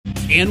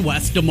in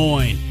West Des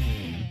Moines.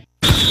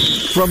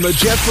 From the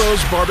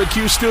Jethro's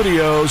Barbecue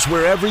Studios,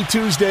 where every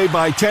Tuesday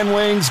buy 10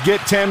 wings, get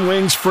 10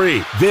 wings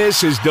free.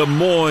 This is Des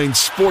Moines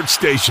Sports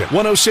Station,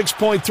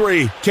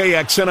 106.3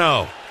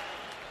 KXNO.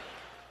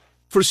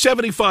 For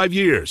 75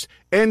 years,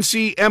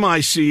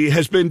 NCMIC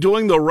has been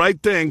doing the right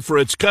thing for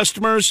its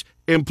customers,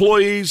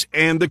 employees,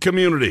 and the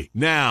community.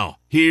 Now,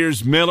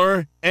 here's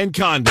Miller and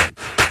Condon.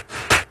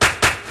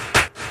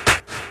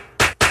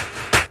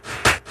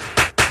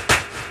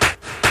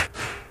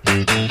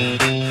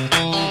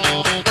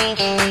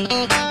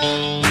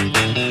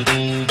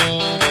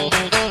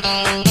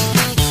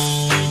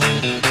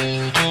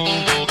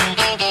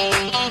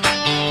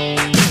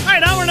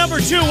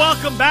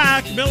 Welcome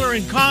back. Miller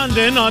and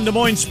Condon on Des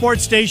Moines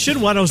Sports Station,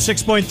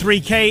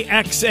 106.3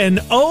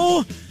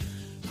 KXNO.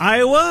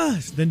 Iowa,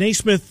 the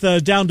Naismith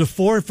down to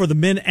 4 for the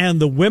men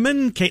and the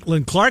women.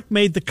 Caitlin Clark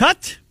made the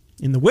cut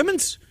in the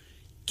women's.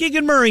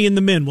 Keegan Murray in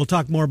the men. We'll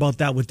talk more about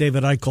that with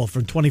David Eichel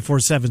from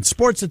 24/7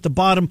 Sports at the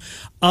bottom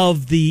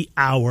of the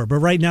hour. But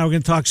right now we're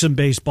going to talk some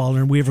baseball,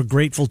 and we are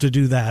grateful to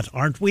do that,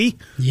 aren't we?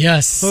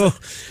 Yes. Oh.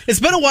 It's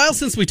been a while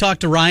since we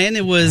talked to Ryan.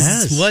 It was,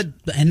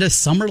 the end of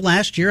summer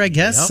last year, I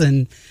guess,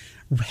 and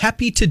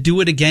happy to do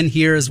it again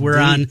here as we're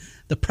on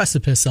the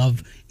precipice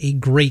of a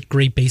great,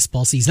 great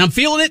baseball season. I'm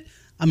feeling it.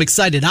 I'm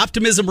excited.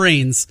 Optimism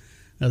reigns.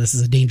 Now, this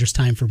is a dangerous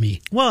time for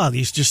me. Well,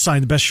 he's just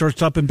signed the best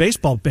shortstop in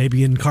baseball,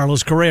 baby, in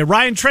Carlos Correa.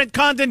 Ryan, Trent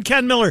Condon,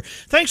 Ken Miller,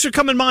 thanks for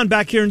coming on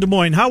back here in Des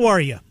Moines. How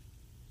are you?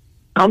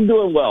 I'm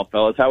doing well,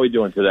 fellas. How are we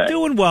doing today?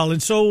 Doing well.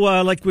 And so,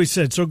 like we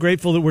said, so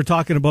grateful that we're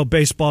talking about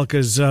baseball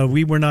because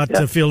we were not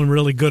feeling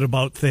really good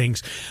about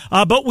things.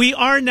 But we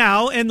are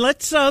now, and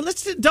let's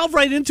delve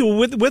right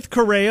into it with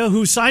Correa,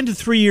 who signed a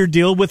 3-year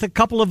deal with a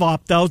couple of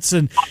opt-outs,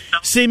 and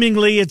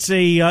seemingly it's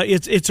a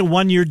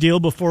 1-year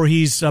deal before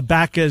he's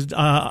back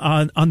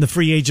on the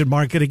free agent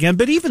market again.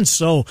 But even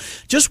so,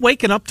 just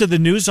waking up to the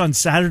news on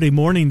Saturday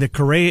morning that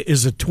Correa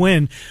is a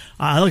Twin.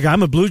 Look,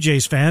 I'm a Blue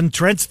Jays fan.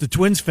 Trent's the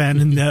Twins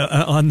fan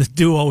on the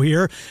duo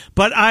here,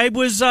 but I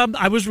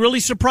was really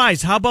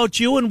surprised. How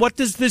about you? And what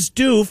does this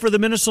do for the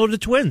Minnesota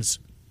Twins?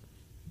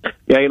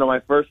 Yeah,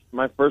 my first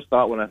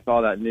thought when I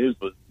saw that news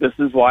was this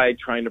is why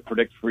trying to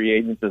predict free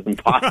agents is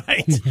impossible,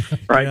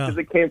 right? Because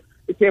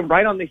it came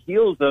right on the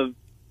heels of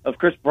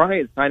Chris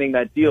Bryant signing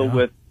that deal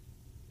with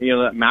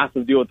that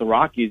massive deal with the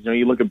Rockies.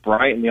 You look at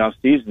Bryant in the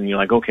offseason, and you're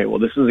like, okay, well,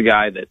 this is a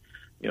guy that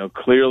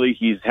clearly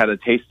he's had a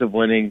taste of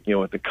winning.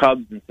 With the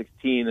Cubs in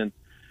 2016 and.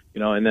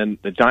 And then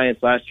the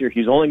Giants last year,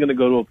 he's only going to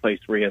go to a place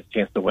where he has a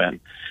chance to win,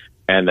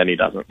 and then he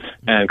doesn't.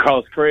 And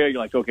Carlos Correa, you're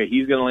like, okay,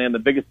 he's going to land the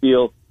biggest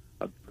deal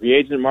of the free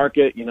agent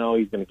market. He's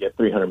going to get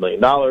 $300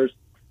 million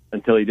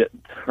until he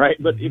didn't, right?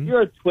 But if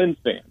you're a Twins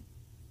fan,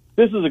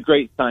 this is a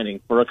great signing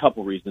for a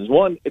couple reasons.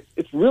 One,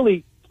 it's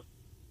really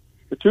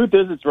the truth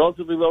is it's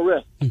relatively low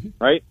risk,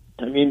 right?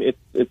 I mean,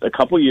 it's a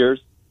couple years.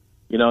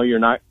 You're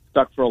not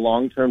stuck for a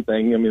long-term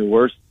thing. I mean,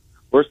 worst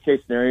case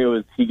scenario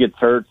is he gets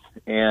hurt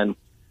and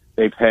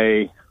they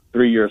pay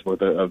 3 years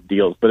worth of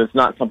deals, but it's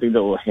not something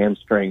that will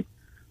hamstring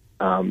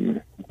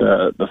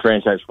the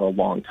franchise for a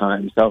long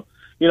time. So,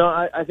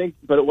 I think,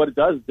 but what it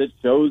does is it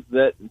shows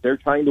that they're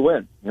trying to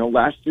win.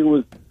 Last year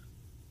was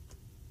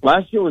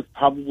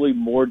probably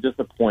more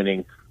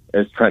disappointing,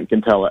 as Trent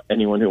can tell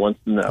anyone who wants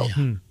to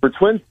know, for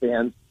Twins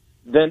fans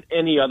than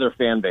any other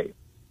fan base,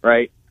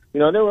 right?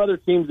 There were other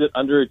teams that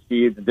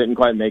underachieved and didn't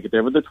quite make it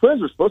there, but the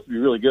Twins were supposed to be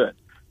really good.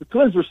 The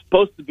Twins were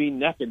supposed to be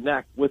neck and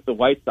neck with the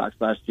White Sox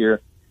last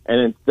year, and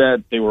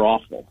instead they were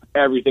awful.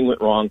 Everything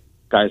went wrong.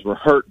 Guys were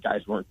hurt.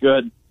 Guys weren't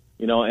good.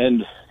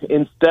 And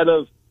instead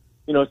of,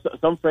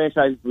 some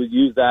franchises would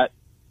use that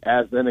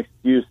as an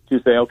excuse to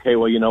say, okay,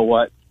 well, you know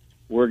what?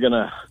 We're going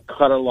to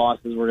cut our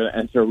losses. We're going to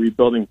enter a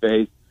rebuilding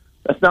phase.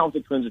 That's not what the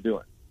Twins are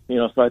doing.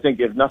 So I think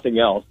if nothing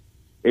else,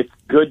 it's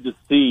good to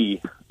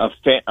see a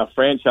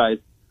franchise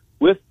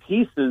with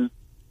pieces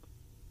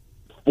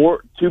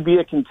to be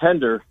a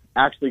contender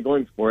actually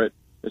going for it,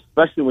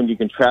 especially when you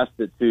contrast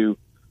it to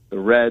the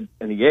Reds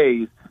and the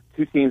A's,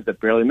 two teams that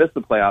barely missed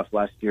the playoffs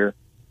last year,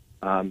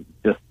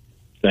 just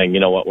saying, you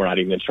know what, we're not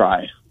even going to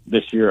try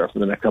this year or for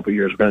the next couple of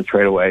years. We're going to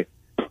trade away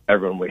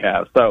everyone we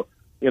have. So,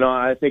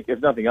 I think if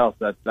nothing else,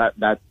 that's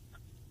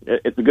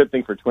it's a good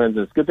thing for Twins.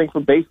 It's a good thing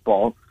for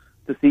baseball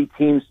to see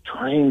teams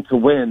trying to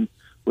win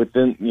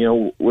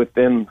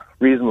within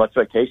reasonable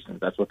expectations.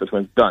 That's what the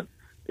Twins done.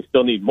 They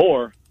still need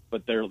more,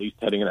 but they're at least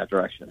heading in that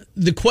direction.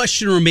 The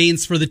question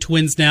remains for the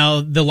Twins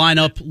now. The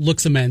lineup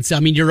looks immense. I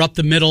mean, you're up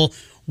the middle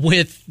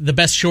with the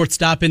best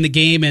shortstop in the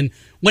game, and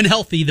when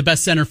healthy, the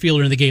best center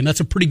fielder in the game.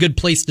 That's a pretty good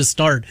place to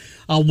start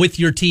with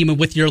your team and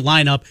with your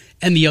lineup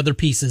and the other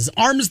pieces.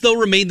 Arms, though,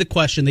 remain the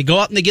question. They go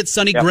out and they get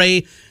Sonny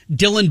Gray,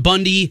 Dylan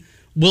Bundy.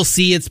 We'll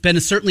see. It's been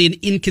certainly an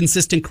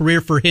inconsistent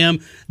career for him.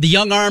 The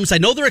young arms, I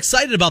know they're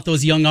excited about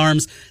those young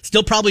arms.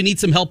 Still probably need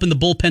some help in the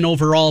bullpen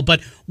overall.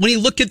 But when you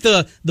look at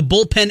the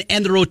bullpen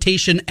and the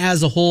rotation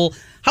as a whole,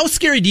 how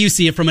scary do you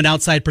see it from an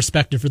outside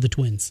perspective for the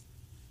Twins?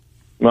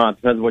 Well, it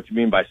depends on what you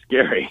mean by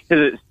scary.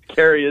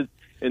 Scary is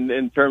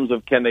in terms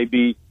of can they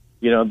be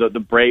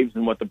the Braves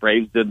and what the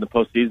Braves did in the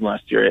postseason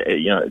last year,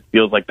 it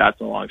feels like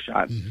that's a long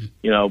shot.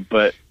 Mm-hmm.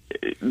 But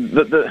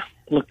the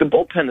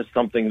bullpen is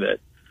something that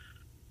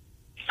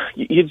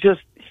you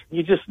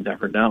just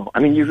never know. I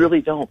mean, you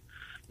really don't.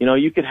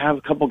 You could have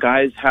a couple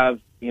guys have,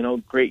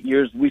 great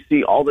years. We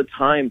see all the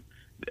time,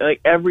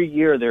 like every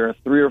year there are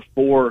 3 or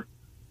 4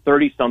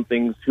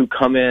 30-somethings who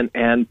come in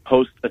and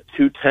post a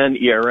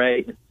 2.10 ERA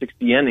in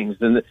 60 innings,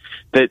 and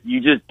that you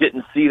just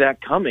didn't see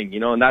that coming,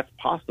 and that's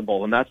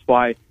possible. And that's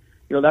why,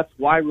 that's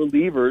why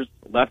relievers,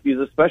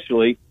 lefties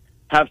especially,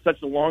 have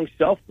such a long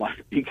shelf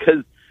life,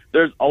 because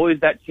there's always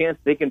that chance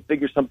they can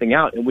figure something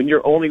out. And when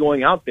you're only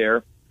going out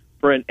there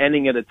for an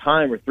inning at a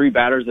time or 3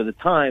 batters at a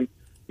time,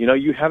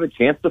 you have a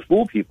chance to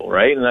fool people,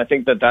 right? And I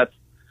think that's,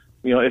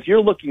 if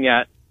you're looking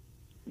at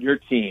your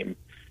team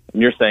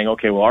and you're saying,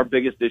 okay, well, our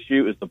biggest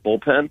issue is the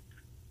bullpen,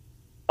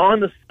 on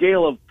the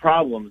scale of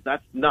problems,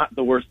 that's not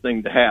the worst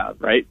thing to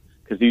have, right?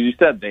 Because as you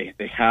said, they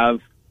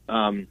have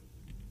a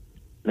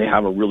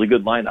really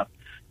good lineup.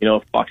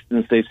 If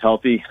Buxton stays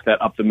healthy,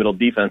 that up the middle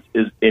defense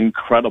is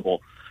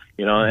incredible.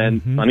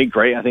 And Sonny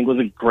Gray, I think, was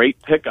a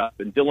great pickup.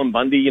 And Dylan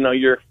Bundy,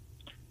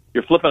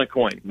 you're flipping a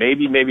coin.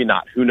 Maybe, maybe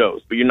not. Who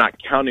knows? But you're not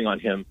counting on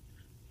him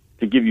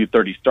to give you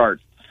 30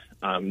 starts.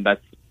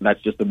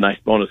 That's just a nice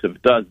bonus if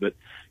it does. But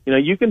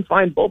you can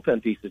find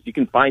bullpen pieces. You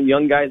can find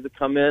young guys that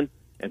come in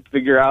and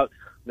figure out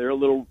their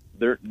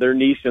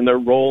niche and their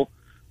role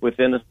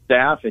within a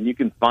staff, and you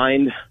can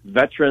find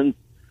veterans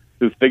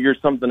who figure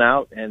something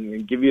out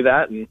and give you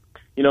that. And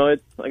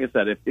it's like I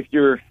said,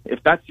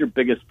 if that's your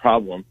biggest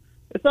problem,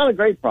 it's not a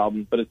great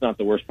problem, but it's not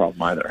the worst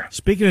problem either.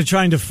 Speaking of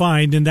trying to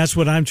find, and that's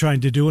what I'm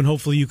trying to do, and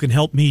hopefully you can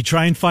help me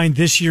try and find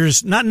this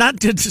year's, not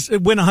to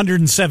win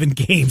 107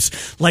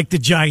 games like the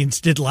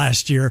Giants did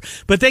last year,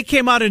 but they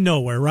came out of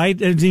nowhere,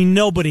 right? I mean,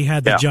 nobody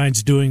had the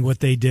Giants doing what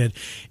they did.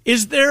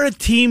 Is there a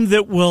team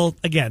that will,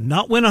 again,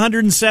 not win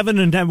 107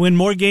 and win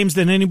more games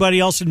than anybody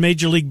else in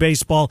Major League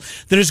Baseball,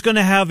 that is going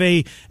to have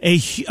a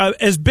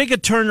as big a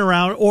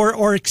turnaround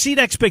or exceed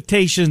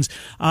expectations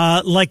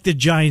like the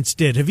Giants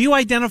did? Have you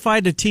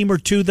identified a team or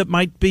two that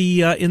might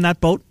be in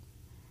that boat?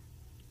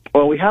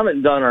 Well, we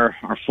haven't done our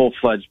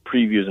full-fledged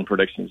previews and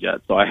predictions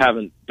yet, so I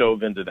haven't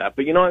dove into that.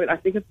 But, I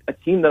think it's a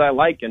team that I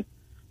like, and,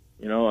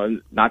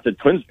 not that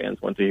Twins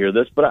fans want to hear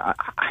this, but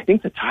I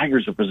think the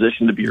Tigers are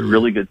positioned to be a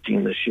really good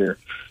team this year.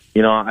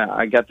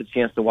 I got the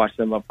chance to watch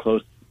them up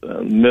close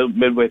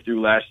midway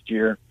through last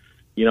year,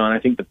 and I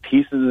think the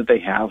pieces that they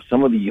have,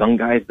 some of the young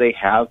guys they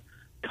have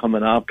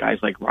coming up, guys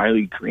like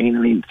Riley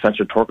Green,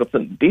 Spencer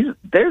Torkelson,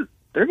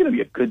 they're going to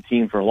be a good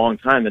team for a long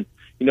time. And,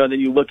 then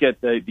you look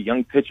at the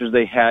young pitchers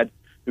they had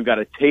who got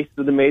a taste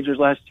of the majors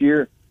last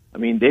year. I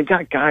mean, they've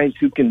got guys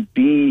who can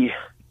be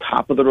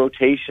top of the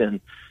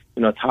rotation,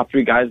 top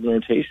 3 guys in the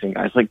rotation,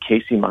 guys like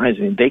Casey Mize.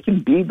 I mean, they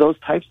can be those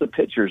types of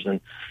pitchers. And,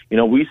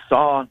 we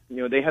saw,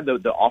 they had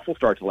the awful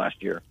start to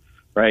last year,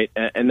 right?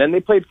 And then they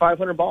played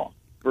 500 ball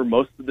for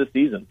most of the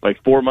season,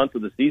 like 4 months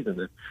of the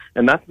season.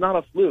 And that's not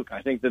a fluke.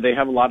 I think that they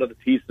have a lot of the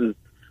pieces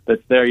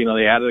that's there.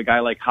 They added a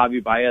guy like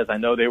Javi Baez. I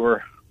know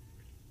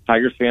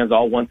Tigers fans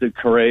all wanted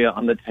Correa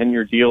on the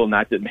 10-year deal, and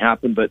that didn't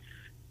happen. But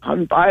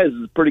Javi Baez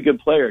is a pretty good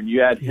player, and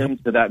you add him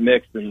to that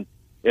mix. And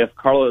if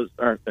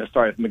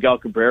Miguel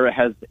Cabrera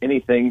has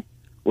anything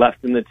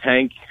left in the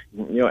tank,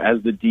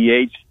 as the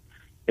DH,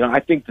 I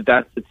think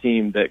that's the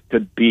team that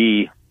could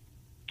be.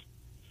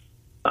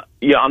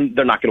 They're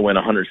not going to win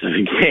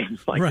 107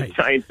 games like the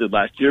Giants did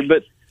last year,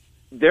 but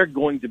they're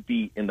going to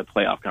be in the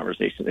playoff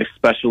conversation,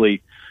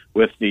 especially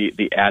with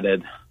the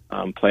added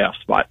playoff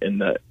spot in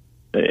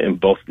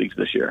both leagues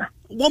this year.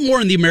 One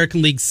more in the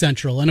American League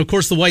Central, and of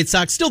course the White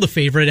Sox still the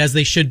favorite, as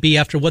they should be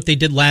after what they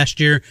did last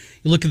year.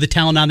 You look at the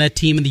talent on that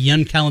team and the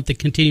young talent that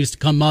continues to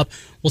come up.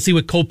 We'll see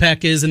what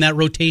Kopech is in that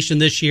rotation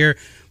this year.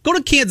 Go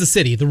to Kansas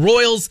City. The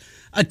Royals,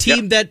 a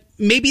team that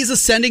maybe is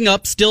ascending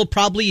up, still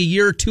probably a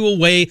year or two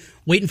away,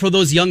 waiting for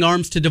those young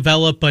arms to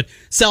develop, but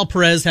Sal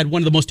Perez had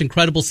one of the most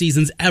incredible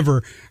seasons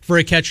ever for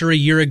a catcher a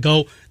year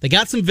ago. They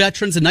got some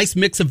veterans, a nice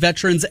mix of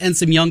veterans and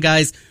some young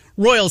guys.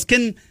 Royals,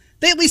 can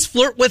they at least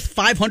flirt with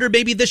 500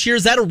 maybe this year?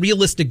 Is that a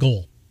realistic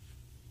goal?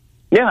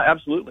 Yeah,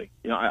 absolutely.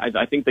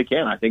 I think they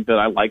can. I think that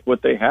I like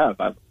what they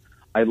have.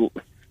 I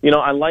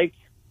like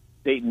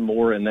Dayton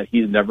Moore in that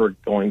he's never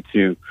going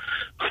to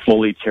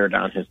fully tear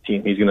down his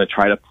team. He's going to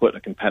try to put a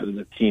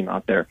competitive team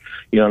out there.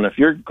 And if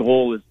your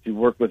goal is to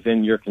work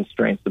within your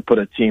constraints to put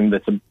a team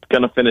that's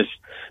going to finish,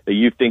 that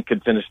you think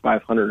could finish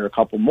 500 or a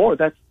couple more,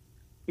 that's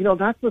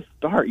a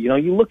start.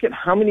 You look at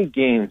how many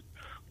games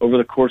over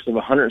the course of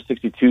a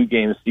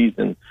 162-game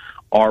season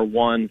are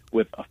won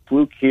with a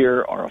fluke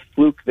here or a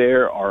fluke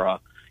there, or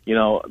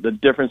the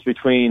difference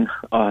between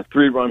a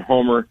 3-run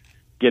homer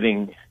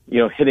getting,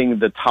 hitting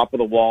the top of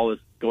the wall is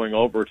going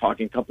over,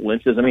 talking a couple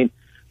inches. I mean,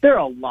 there are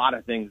a lot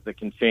of things that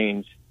can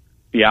change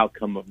the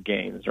outcome of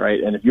games, right?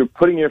 And if you're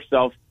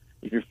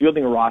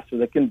fielding a roster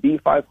that can be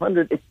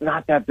 500, it's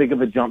not that big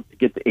of a jump to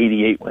get to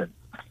 88 wins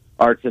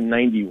or to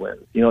 90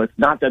 wins. It's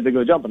not that big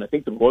of a jump. And I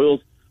think the Royals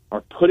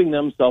are putting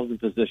themselves in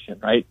position,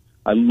 right?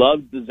 I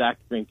loved the Zach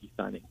Greinke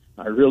signing.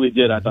 I really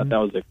did. I thought that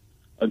was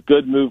a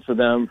good move for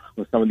them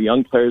with some of the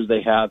young players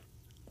they have,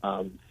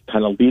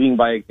 kind of leading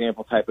by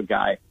example type of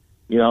guy.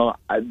 You know,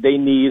 they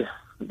need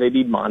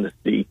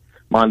Mondesi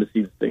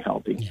to stay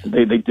healthy.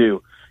 Yeah. They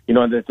do. You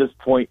know, and at this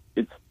point,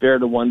 it's fair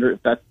to wonder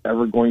if that's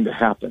ever going to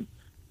happen.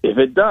 If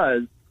it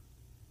does,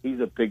 he's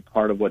a big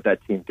part of what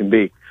that team can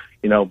be.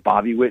 You know,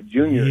 Bobby Witt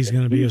Jr. He's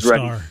going to be a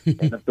star. He's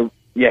going to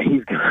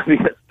be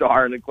a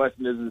star. And the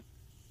question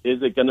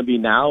is it going to be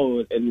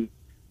now? And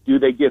do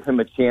they give him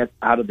a chance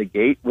out of the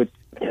gate? Which,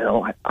 you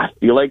know, I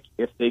feel like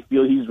if they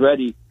feel he's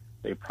ready,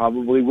 they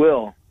probably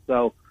will.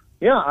 So,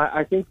 yeah,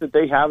 I think that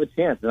they have a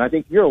chance. And I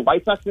think if you're a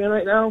White Sox fan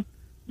right now,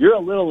 you're a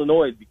little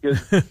annoyed because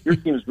your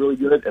team is really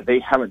good and they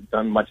haven't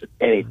done much of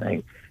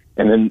anything.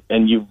 And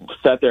you've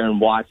sat there and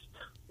watched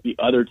the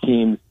other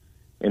teams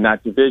in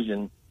that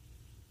division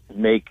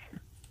make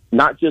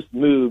not just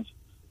moves,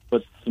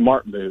 but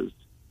smart moves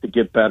to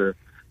get better.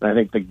 And I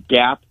think the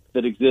gap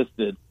that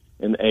existed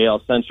in the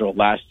AL Central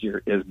last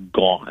year is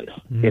gone.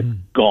 Mm-hmm. It's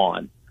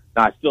gone.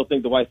 Now, I still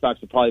think the White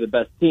Sox are probably the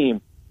best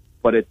team,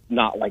 but it's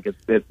not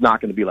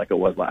not going to be like it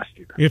was last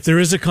year. If there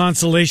is a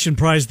consolation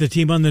prize, the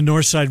team on the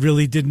north side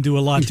really didn't do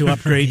a lot to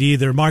upgrade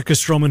either.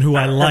 Marcus Stroman, who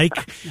I like.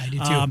 I do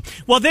too.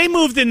 Well, they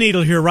moved the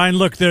needle here, Ryan.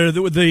 Look, the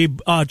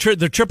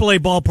AAA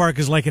ballpark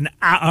is like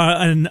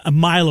a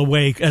mile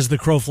away as the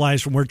crow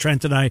flies from where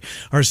Trent and I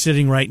are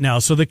sitting right now.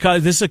 So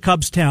this is a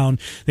Cubs town.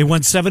 They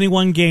won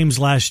 71 games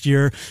last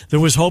year. There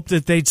was hope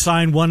that they'd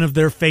sign one of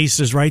their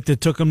faces, right, that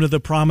took them to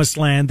the promised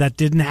land. That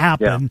didn't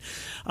happen.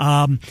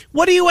 Yeah.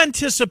 What do you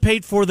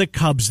anticipate for the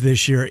Cubs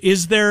this year?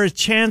 Is there a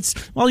chance?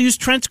 Well, I'll use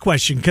Trent's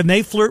question. Can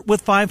they flirt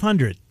with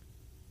 500?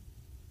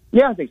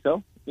 Yeah, I think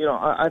so. You know,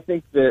 I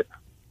think that,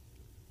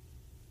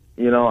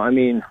 you know, I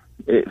mean,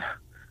 they're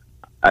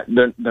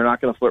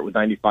not going to flirt with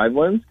 95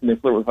 wins. Can they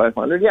flirt with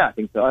 500? Yeah, I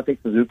think so. I think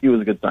Suzuki was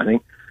a good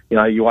signing. You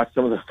know, you watch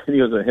some of the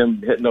videos of him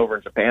hitting over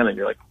in Japan, and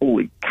you're like,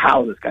 holy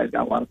cow, this guy's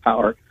got a lot of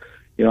power.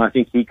 You know, I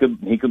think he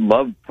could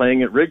love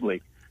playing at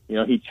Wrigley. You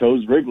know, he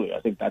chose Wrigley. I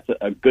think that's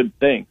a good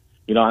thing.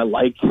 You know, I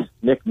like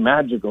Nick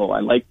Madrigal. I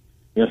like,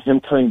 you know, him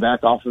coming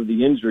back off of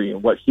the injury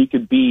and what he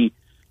could be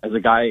as a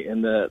guy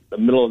in the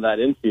middle of that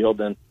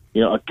infield and,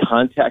 you know, a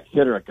contact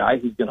hitter, a guy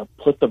who's going to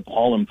put the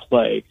ball in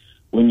play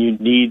when you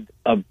need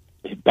a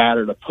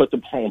batter to put the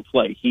ball in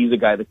play. He's a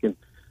guy that can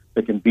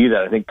be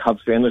that. I think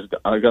Cubs fans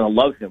are going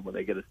to love him when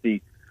they get to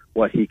see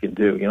what he can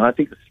do. You know, I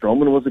think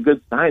Stroman was a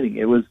good signing.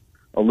 It was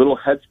a little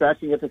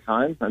head-scratching at the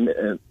time,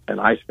 and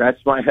I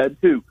scratched my head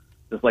too,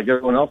 just like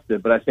everyone else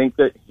did. But I think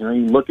that, you know,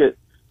 you look at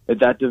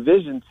that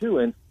division too,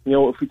 and you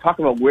know, if we talk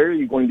about where are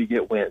you going to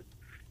get wins,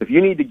 if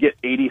you need to get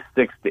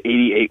 86 to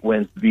 88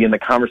 wins to be in the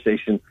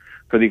conversation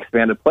for the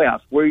expanded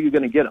playoffs, where are you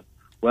going to get them?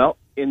 Well,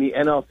 in the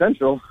NL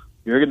Central,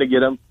 you're going to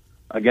get them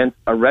against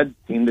a Reds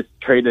team that's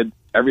traded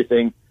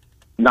everything,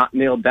 not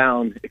nailed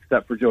down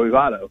except for Joey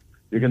Votto.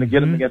 You're going to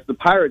get them against the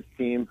Pirates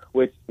team,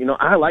 which, you know,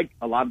 I like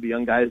a lot of the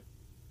young guys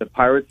the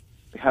Pirates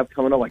have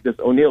coming up, like this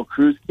O'Neal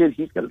Cruz kid.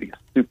 He's going to be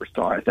a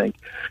superstar, I think.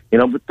 You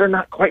know, but they're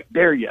not quite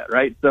there yet,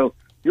 right? So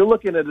you're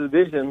looking at a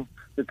division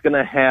that's going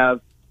to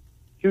have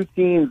two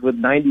teams with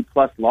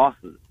 90-plus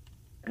losses,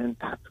 and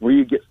that's where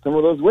you get some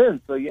of those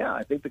wins. So, yeah,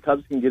 I think the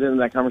Cubs can get into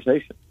that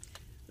conversation.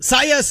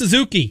 Seiya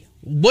Suzuki,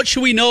 what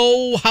should we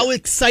know? How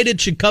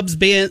excited should Cubs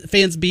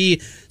fans be?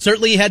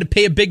 Certainly you had to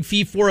pay a big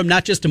fee for him,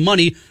 not just the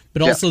money,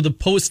 but also the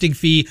posting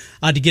fee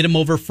to get him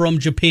over from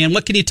Japan.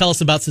 What can you tell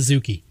us about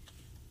Suzuki?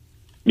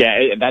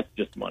 Yeah, that's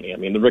just money. I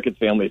mean, the Ricketts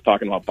family is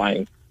talking about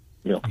buying,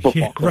 you know,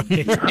 football.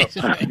 Yeah, right.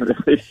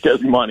 It's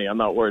just money. I'm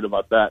not worried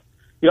about that.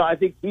 You know, I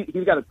think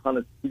he's got a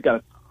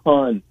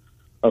ton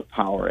of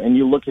power, and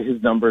you look at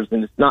his numbers,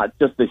 and it's not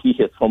just that he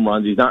hits home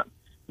runs. He's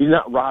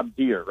not Rob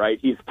Deere, right?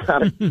 He's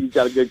got a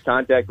good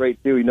contact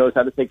rate too. He knows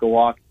how to take a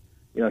walk.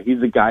 You know,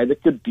 he's a guy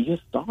that could be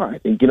a star. I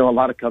think, you know, a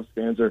lot of Cubs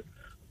fans are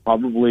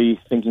probably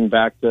thinking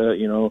back to,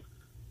 you know,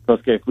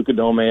 Kosuke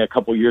Fukudome a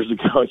couple years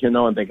ago, you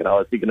know, and thinking, oh,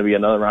 is he going to be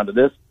another round of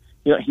this?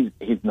 You know,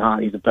 he's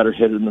not. He's a better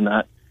hitter than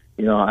that.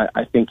 You know,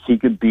 I think he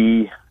could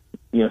be,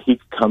 you know, he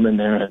could come in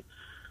there, and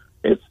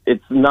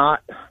it's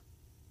not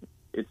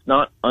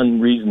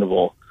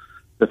unreasonable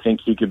to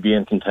think he could be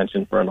in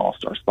contention for an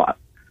all-star spot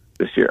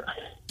this year.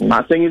 I'm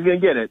not saying he's going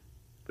to get it,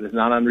 but it's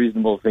not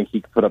unreasonable to think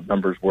he could put up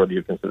numbers worthy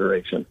of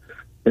consideration.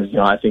 Because, you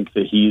know, I think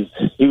that he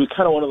was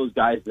kind of one of those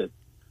guys that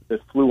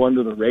flew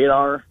under the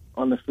radar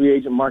on the free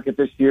agent market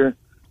this year,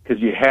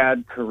 because you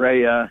had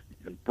Correa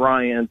and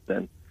Bryant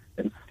and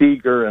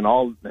Seager and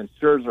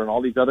Scherzer and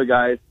all these other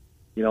guys,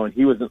 you know, and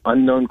he was an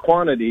unknown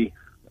quantity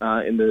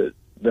in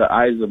the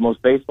eyes of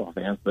most baseball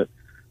fans, but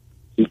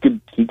he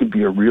could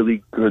be a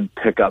really good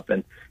pickup,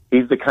 and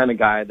he's the kind of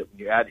guy that when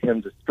you add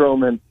him to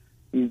Stroman,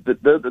 he's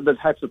the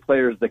types of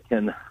players that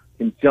can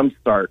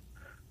jumpstart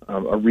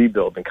a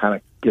rebuild and kind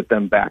of get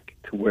them back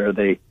to where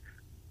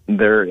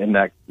they're in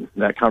that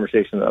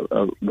conversation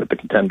with the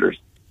contenders.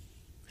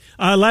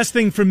 Last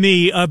thing from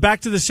me,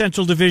 back to the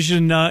Central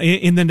Division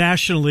in the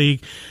National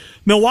League.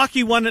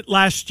 Milwaukee won it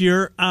last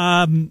year.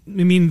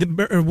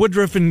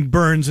 Woodruff and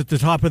Burns at the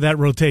top of that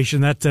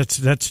rotation.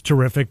 That's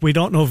terrific. We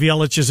don't know if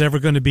Yelich is ever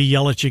going to be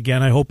Yelich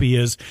again. I hope he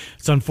is.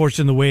 It's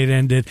unfortunate the way it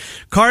ended.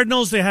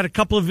 Cardinals, they had a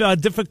couple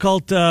of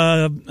difficult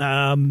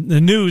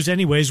news,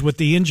 anyways, with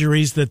the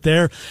injuries that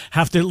they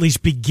have to at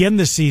least begin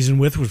the season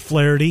with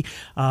Flaherty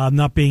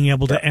not being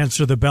able to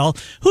answer the bell.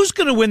 Who's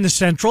going to win the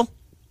Central?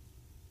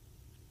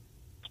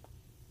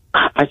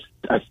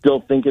 I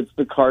still think it's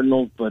the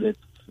Cardinals, but it's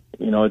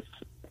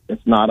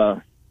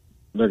not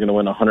they're going to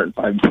win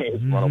 105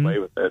 games and run away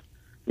with it.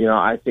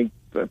 I think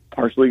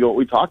partially what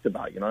we talked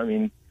about.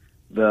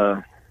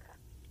 The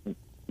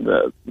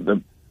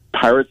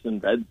Pirates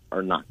and Reds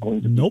are not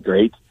going to be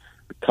great.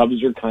 The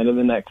Cubs are kind of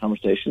in that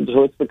conversation,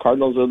 so it's the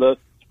Cardinals or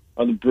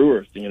the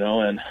Brewers.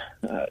 And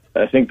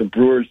I think the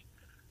Brewers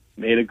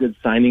made a good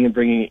signing in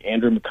bringing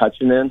Andrew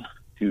McCutchen in.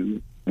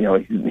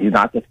 He's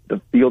not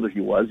the fielder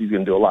he was. He's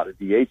going to do a lot of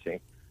DHing.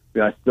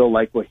 I still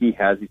like what he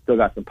has. He's still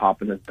got some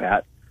pop in his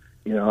bat.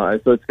 So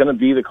it's going to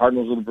be the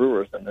Cardinals or the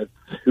Brewers, and it's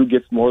who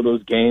gets more of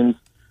those games.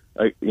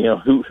 Who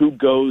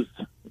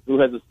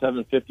has a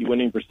 750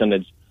 winning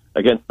percentage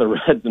against the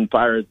Reds and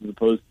Pirates as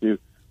opposed to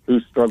who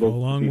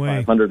struggles to be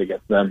 500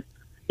 against them.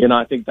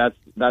 I think that's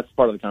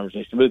part of the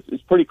conversation. But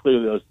it's pretty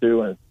clear those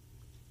two. And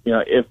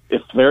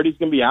if Flaherty's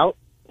going to be out,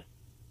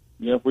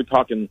 if we're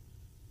talking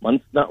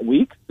months, not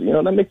weeks,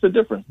 that makes a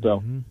difference.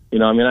 So, I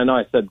know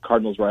I said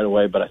Cardinals right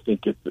away, but I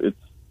think it's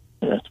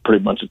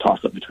pretty much a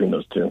toss-up between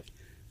those two.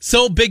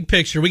 So, big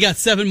picture, we got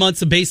 7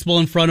 months of baseball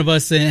in front of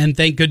us, and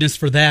thank goodness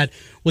for that,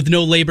 with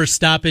no labor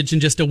stoppage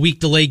and just a week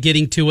delay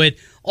getting to it.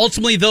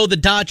 Ultimately, though, the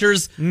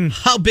Dodgers,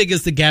 how big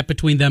is the gap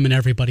between them and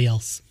everybody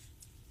else?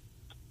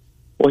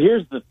 Well,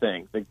 here's the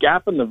thing. The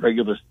gap in the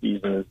regular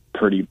season is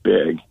pretty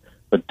big,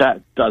 but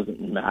that doesn't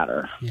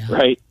matter,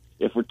 right?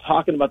 If we're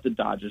talking about the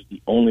Dodgers,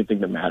 the only thing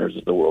that matters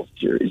is the World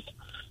Series.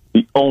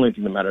 The only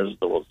thing that matters is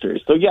the World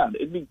Series. So, yeah,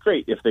 it'd be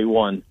great if they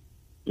won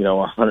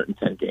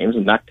 110 games,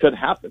 and that could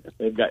happen if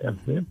they've got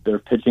if their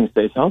pitching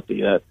stays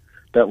healthy. That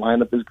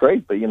lineup is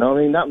great, but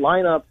that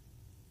lineup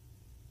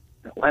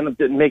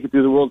didn't make it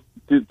through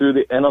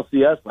the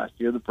NLCS last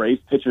year. The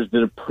Braves pitchers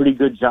did a pretty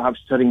good job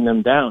shutting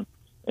them down,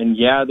 and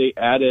they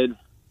added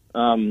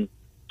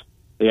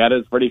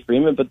Freddie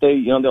Freeman, but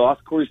they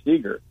lost Corey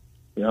Seager.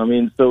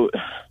 So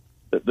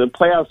the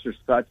playoffs are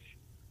such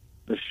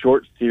the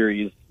short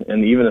series,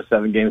 and even a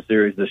 7-game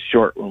series is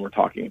short when we're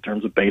talking in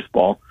terms of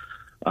baseball.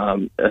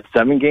 A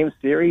 7-game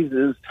series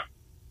is,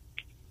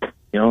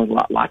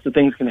 lots of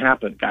things can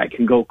happen. Guy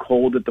can go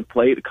cold at the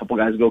plate. A couple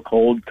guys go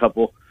cold. A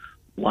couple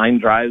line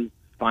drives,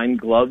 find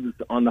gloves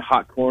on the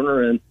hot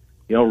corner, and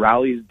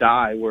rallies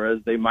die, whereas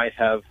they might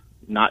have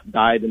not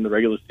died in the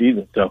regular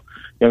season. So,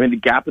 the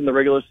gap in the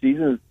regular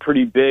season is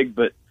pretty big,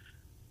 but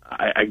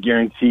I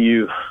guarantee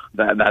you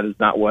that is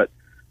not what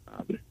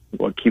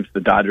keeps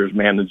the Dodgers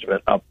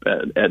management up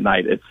at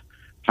night. It's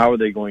how are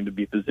they going to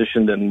be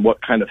positioned, and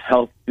what kind of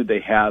health do they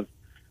have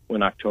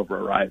when October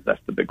arrives?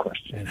 That's the big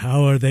question. And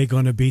how are they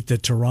going to beat the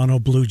Toronto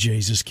Blue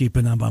Jays is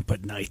keeping them up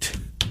at night?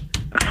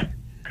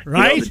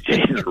 Right? The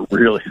Jays are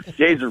really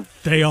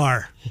They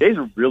are. Jays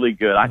are really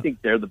good. I think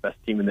they're the best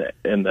team in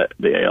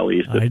the AL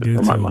East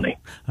for my money.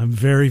 I'm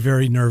very,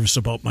 very nervous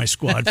about my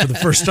squad for the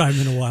first time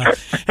in a while.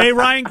 Hey,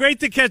 Ryan, great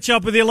to catch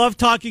up with you. Love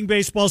talking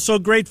baseball. So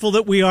grateful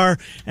that we are,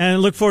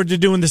 and look forward to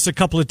doing this a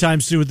couple of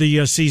times through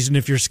the season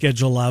if your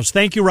schedule allows.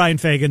 Thank you, Ryan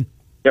Fagan.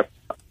 Yep.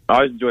 I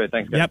always enjoy it.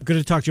 Thanks, guys. Yep, good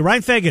to talk to you.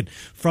 Ryan Fagan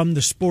from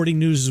the Sporting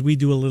News as we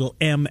do a little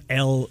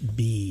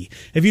MLB.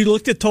 Have you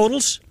looked at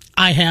totals?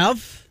 I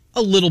have.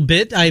 A little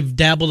bit. I've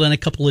dabbled in a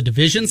couple of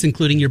divisions,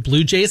 including your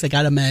Blue Jays. I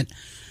got them at...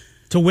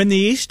 To win the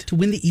East? To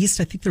win the East,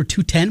 I think they're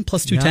 210,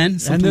 plus 210,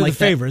 something and they're like the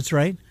favorites,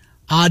 right?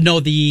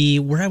 No,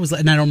 where I was...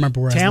 And I don't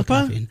remember where Tampa?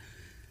 I was looking.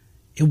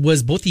 It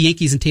was both the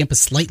Yankees and Tampa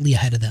slightly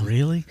ahead of them.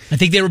 Really? I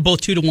think they were both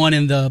 2-1,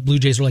 and the Blue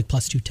Jays were like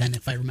plus 210,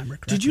 if I remember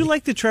correctly. Did you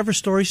like the Trevor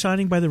Story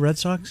signing by the Red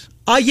Sox?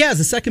 Yeah, as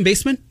a second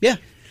baseman. Yeah.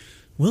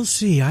 We'll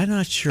see. I'm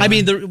not sure. I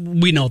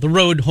mean, we know the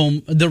road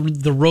home...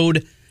 The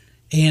road...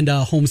 And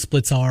home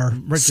splits are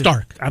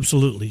stark.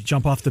 Absolutely.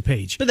 Jump off the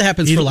page. But that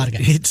happens for a lot of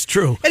guys. It's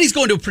true. And he's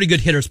going to a pretty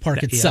good hitter's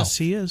park itself. Yes,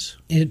 he is.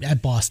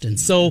 At Boston.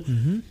 So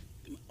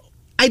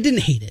I didn't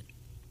hate it.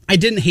 I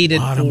didn't hate it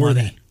for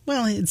that.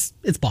 Well, it's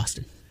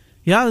Boston.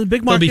 Yeah, the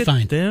big market. They'll be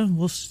fine. Yeah,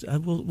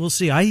 we'll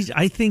see.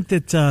 I think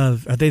that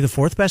are they the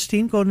fourth best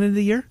team going into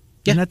the year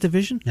in that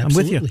division?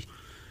 Absolutely. I'm with you.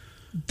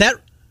 That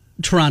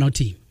Toronto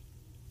team.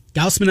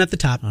 Gausman at the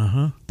top.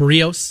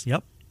 Barrios.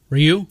 Yep.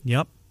 Ryu.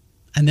 Yep.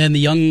 And then the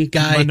young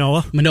guy,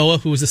 Manoah,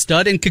 who was a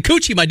stud, and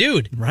Kikuchi, my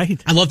dude.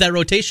 Right. I love that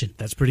rotation.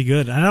 That's pretty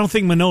good. And I don't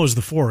think Manoah's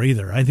the 4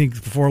 either. I think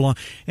the 4 long.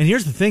 And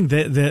here's the thing: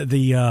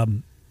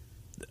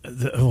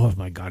 oh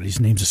my God,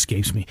 his name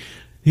escapes me.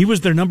 He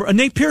was their number.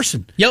 Nate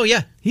Pearson. Oh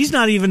yeah, he's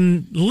not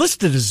even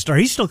listed as a star.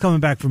 He's still coming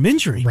back from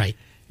injury. Right.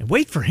 And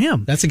wait for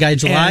him. That's a guy in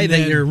July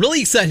that you're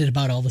really excited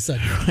about all of a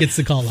sudden. Gets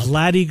the call up.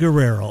 Vladdy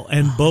Guerrero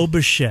and Bo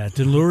Bichette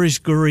and Lourdes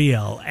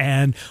Gurriel.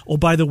 And, oh,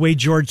 by the way,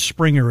 George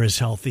Springer is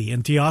healthy.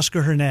 And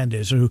Teoscar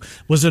Hernandez, who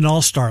was an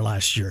all-star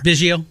last year.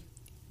 Biggio.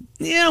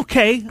 Yeah,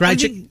 okay.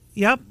 Grichuk?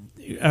 Yep.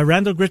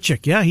 Randall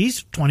Grichuk. Yeah,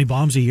 he's 20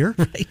 bombs a year.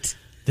 Right.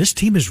 This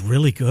team is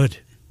really good.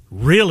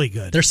 Really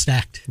good. They're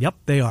stacked. Yep,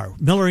 they are.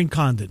 Miller and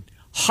Condon.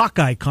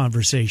 Hawkeye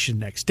conversation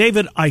next.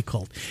 David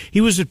Eichholt. He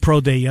was at Pro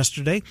Day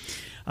yesterday.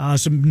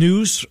 Some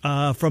news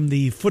from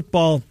the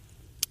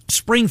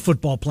spring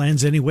football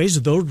plans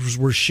anyways. Those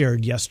were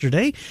shared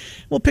yesterday.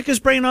 We'll pick his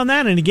brain on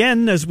that. And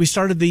again, as we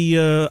started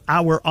the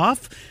hour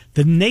off,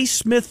 the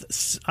Naismith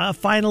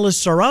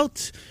finalists are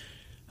out.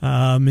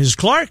 Ms.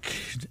 Clark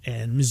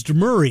and Mr.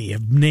 Murray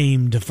have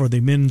named for the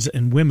men's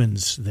and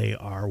women's. They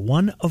are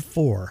one of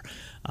four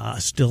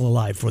still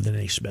alive for the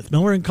Naismith.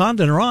 Miller and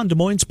Condon are on Des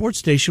Moines Sports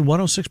Station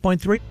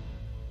 106.3.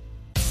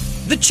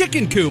 The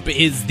Chicken Coop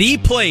is the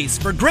place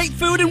for great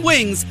food and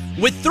wings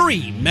with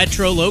 3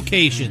 metro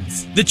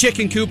locations. The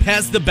Chicken Coop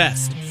has the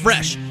best,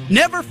 fresh,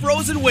 never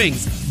frozen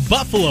wings.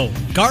 Buffalo,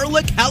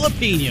 garlic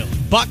jalapeno,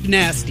 buck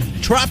nasty,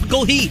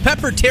 tropical heat,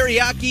 pepper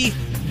teriyaki,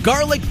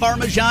 garlic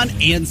parmesan,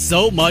 and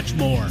so much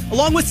more.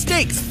 Along with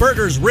steaks,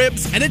 burgers,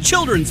 ribs, and a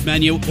children's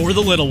menu for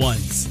the little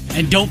ones.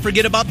 And don't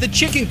forget about the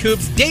Chicken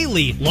Coop's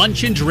daily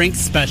lunch and drink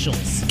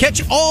specials.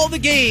 Catch all the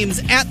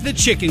games at the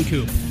Chicken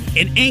Coop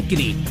in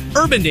Ankeny,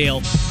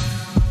 Urbandale.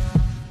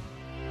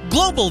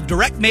 Global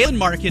Direct Mail and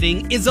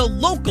Marketing is a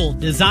local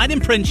design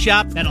and print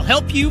shop that'll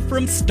help you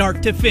from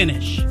start to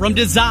finish. From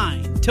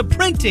design to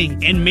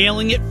printing and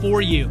mailing it for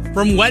you.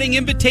 From wedding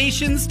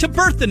invitations to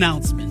birth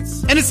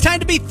announcements. And it's time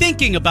to be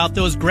thinking about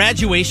those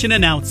graduation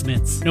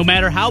announcements. No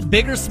matter how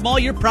big or small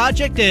your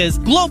project is,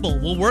 Global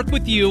will work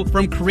with you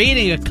from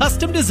creating a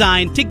custom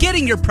design to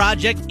getting your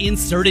project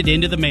inserted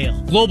into the mail.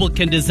 Global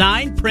can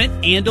design, print,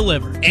 and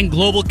deliver. And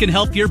Global can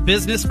help your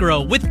business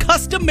grow with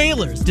custom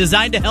mailers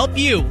designed to help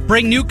you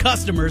bring new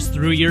customers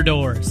through your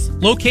doors.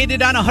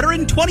 Located on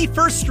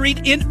 121st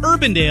Street in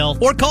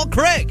Urbandale, or call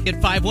Craig at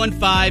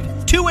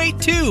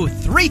 515-282-3000.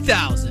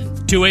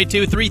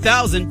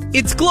 282-3000.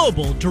 It's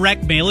Global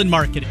Direct Mail and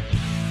Marketing.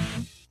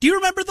 Do you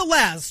remember the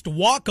last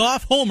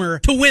walk-off homer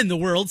to win the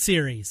World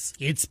Series?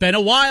 It's been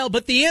a while,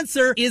 but the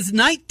answer is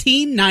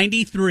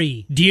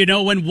 1993. Do you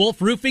know when Wolf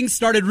Roofing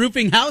started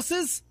roofing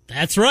houses?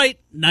 That's right,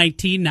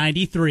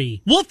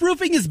 1993. Wolf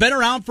Roofing has been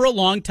around for a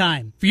long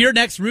time. For your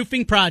next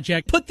roofing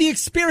project, put the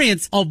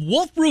experience of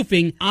Wolf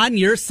Roofing on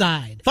your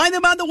side. Find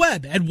them on the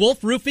web at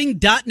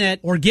wolfroofing.net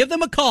or give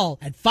them a call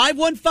at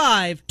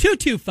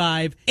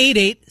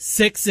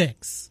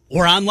 515-225-8866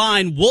 or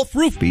online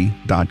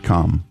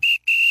wolfroofing.com.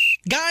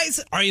 Guys,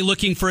 are you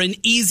looking for an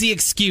easy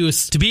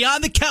excuse to be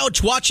on the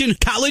couch watching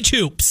college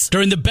hoops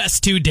during the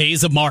best 2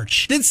 days of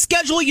March? Then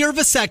schedule your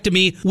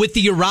vasectomy with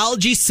the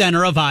Urology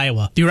Center of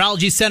Iowa. The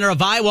Urology Center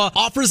of Iowa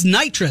offers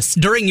nitrous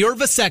during your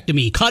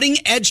vasectomy,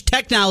 cutting-edge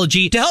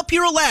technology to help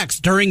you relax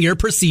during your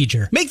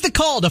procedure. Make the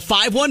call to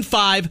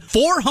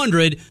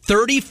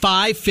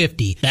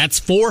 515-400-3550.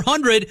 That's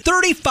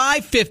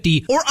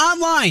 400-3550 or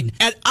online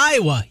at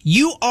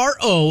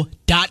iowauro.com.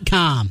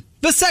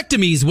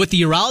 Vasectomies with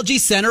the Urology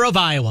Center of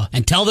Iowa.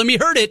 And tell them you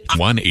heard it.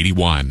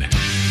 181.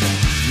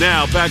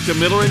 Now back to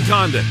Miller and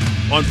Condon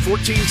on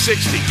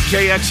 1460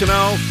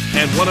 KXNO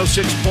and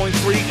 106.3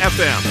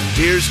 FM.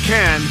 Here's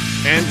Ken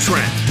and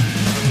Trent.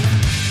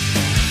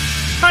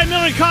 All right,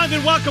 Miller and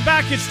Condon, welcome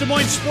back. It's Des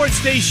Moines Sports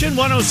Station,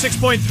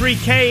 106.3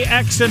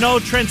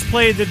 KXNO. Trent's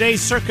Play of the Day,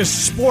 Circus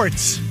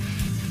Sports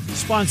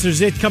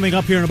sponsors it. Coming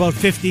up here in about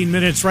 15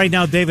 minutes. Right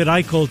now, David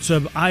Eichholt's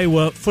of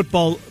Iowa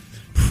Football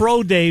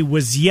Pro Day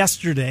was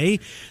yesterday.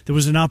 There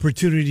was an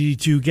opportunity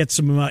to get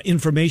some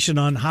information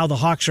on how the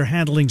Hawks are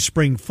handling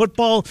spring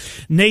football.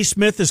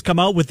 Naismith has come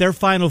out with their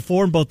final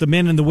form, both the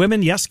men and the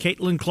women. Yes,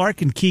 Caitlin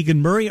Clark and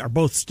Keegan Murray are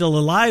both still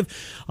alive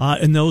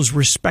in those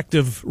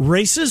respective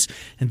races.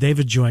 And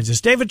David joins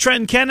us. David,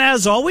 Trent, and Ken,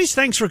 as always,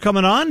 thanks for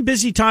coming on.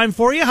 Busy time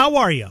for you. How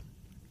are you?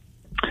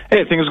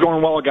 Hey, things are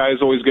going well, guys.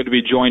 Always good to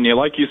be joining you.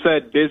 Like you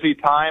said, busy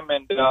time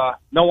and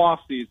no off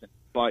season.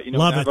 But, you know,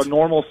 have a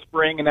normal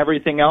spring and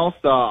everything else.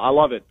 I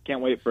love it. Can't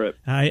wait for it.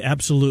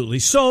 Absolutely.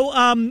 So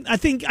I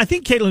think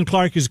Caitlin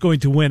Clark is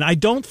going to win. I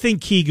don't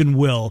think Keegan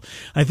will.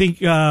 I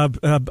think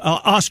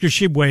Oscar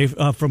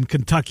Tshiebwe from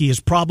Kentucky is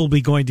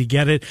probably going to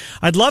get it.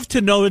 I'd love to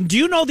know, and do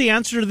you know the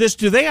answer to this?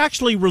 Do they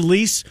actually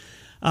release,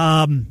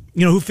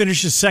 who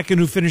finishes second,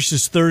 who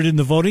finishes third in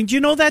the voting? Do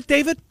you know that,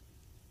 David?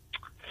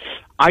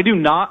 I do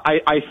not.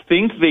 I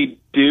think they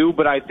do,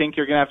 but I think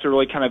you're going to have to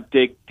really kind of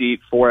dig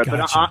deep for it.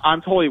 Gotcha. But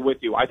I'm totally with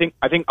you. I think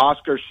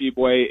Oscar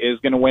Tshiebwe is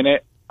going to win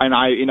it, and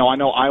I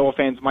know Iowa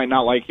fans might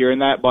not like hearing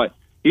that, but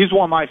he's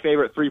one of my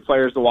favorite 3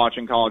 players to watch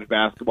in college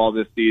basketball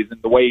this season.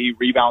 The way he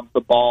rebounds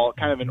the ball,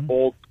 kind of an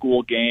old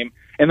school game.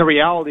 And the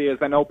reality is,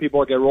 I know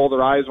people get roll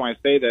their eyes when I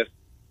say this.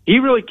 He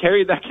really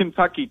carried that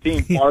Kentucky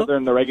team farther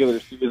in the regular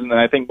season than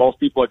I think most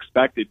people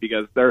expected,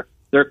 because their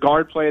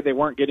guard play, they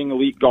weren't getting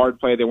elite guard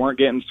play. They weren't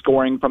getting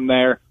scoring from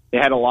there. They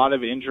had a lot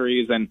of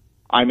injuries. And,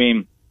 I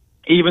mean,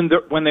 even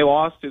when they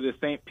lost to the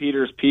St.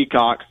 Peter's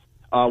Peacocks,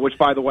 which,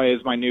 by the way,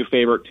 is my new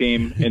favorite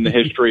team in the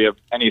history of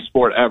any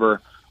sport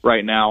ever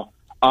right now,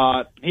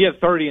 he had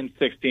 30 and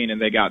 16,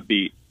 and they got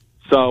beat.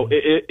 So,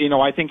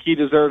 I think he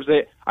deserves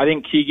it. I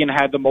think Keegan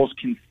had the most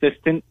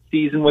consistent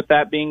season with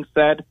that being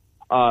said.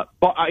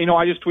 But,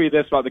 I just tweeted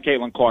this about the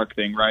Caitlin Clark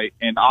thing, right?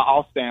 And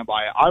I'll stand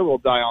by it. I will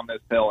die on this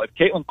hill. If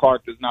Caitlin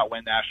Clark does not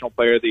win National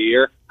Player of the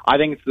Year, I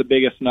think it's the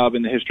biggest snub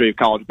in the history of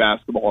college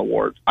basketball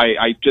awards.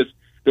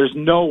 There's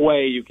no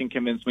way you can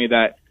convince me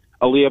that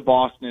Aaliyah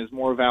Boston is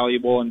more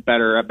valuable and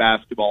better at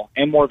basketball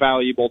and more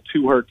valuable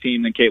to her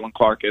team than Caitlin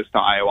Clark is to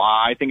Iowa.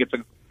 I think it's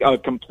a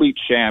complete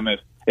sham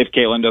if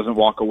Caitlin doesn't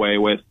walk away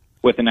with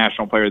the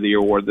National Player of the Year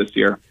award this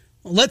year.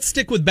 Let's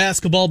stick with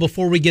basketball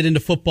before we get into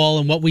football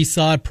and what we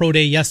saw at Pro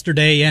Day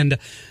yesterday, and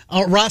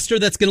a roster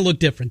that's going to look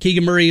different.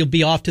 Keegan Murray will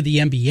be off to the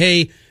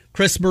NBA.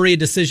 Chris Murray, a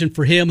decision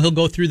for him. He'll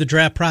go through the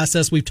draft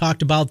process. We've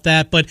talked about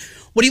that. But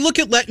when you look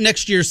at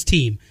next year's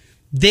team,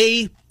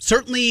 they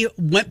certainly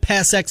went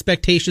past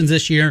expectations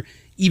this year,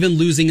 even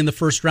losing in the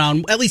first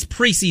round, at least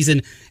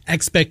preseason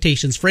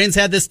expectations. Fran's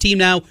had this team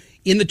now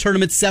in the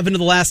tournament 7 of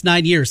the last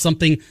 9 years,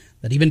 something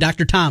that even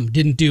Dr. Tom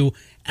didn't do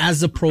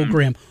as a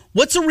program.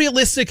 What's a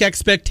realistic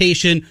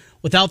expectation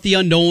without the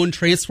unknown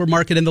transfer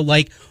market and the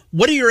like?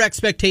 What are your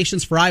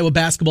expectations for Iowa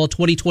basketball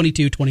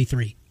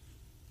 2022-23?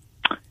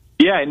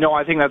 Yeah, no,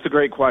 I think that's a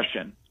great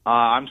question.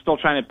 I'm still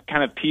trying to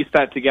kind of piece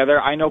that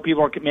together. I know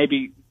people are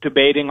maybe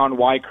debating on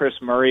why Chris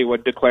Murray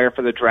would declare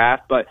for the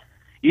draft, but,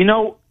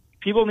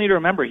 people need to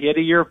remember he had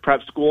a year of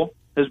prep school.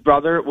 His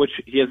brother, which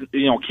he has,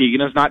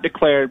 Keegan has not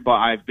declared, but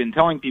I've been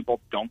telling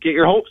people, don't get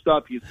your hopes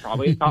up. He's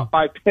probably a top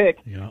 5 pick,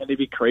 and it'd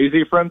be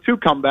crazy for him to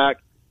come back.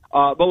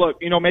 But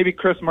look, maybe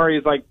Chris Murray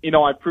is like,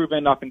 I've proven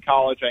enough in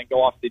college. I can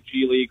go off the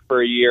G League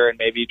for a year and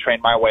maybe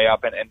train my way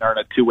up and earn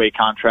a 2-way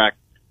contract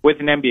with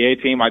an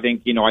NBA team. I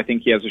think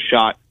he has a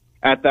shot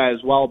at that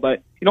as well.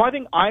 But, I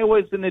think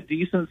Iowa's in a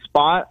decent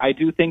spot. I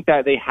do think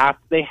that they have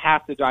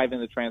to dive in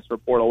the transfer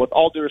portal. With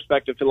all due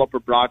respect to Filip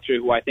Rebraca,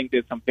 who I think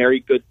did some very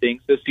good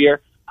things this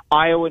year,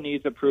 Iowa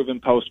needs a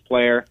proven post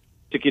player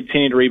to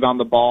continue to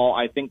rebound the ball.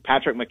 I think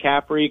Patrick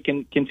McCaffrey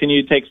can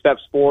continue to take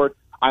steps forward.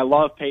 I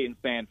love Peyton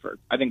Sandford.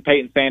 I think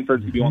Peyton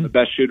Sandford could be one of the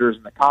best shooters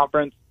in the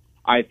conference.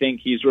 I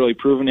think he's really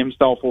proven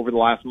himself over the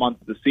last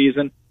month of the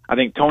season. I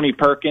think Tony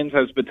Perkins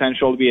has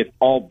potential to be an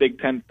all Big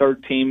Ten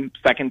third team,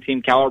 second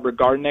team caliber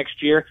guard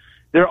next year.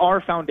 There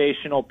are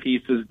foundational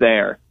pieces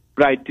there,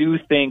 but I do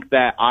think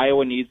that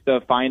Iowa needs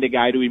to find a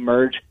guy to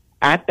emerge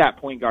at that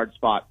point guard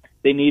spot.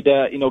 They need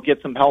to,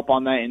 get some help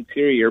on that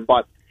interior.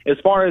 But as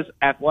far as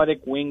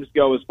athletic wings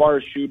go, as far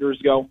as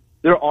shooters go,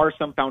 there are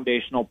some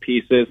foundational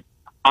pieces.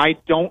 I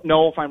don't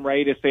know if I'm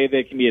ready to say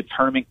they can be a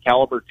tournament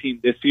caliber team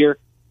this year,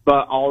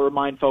 but I'll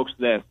remind folks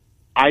this.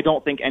 I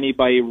don't think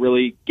anybody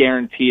really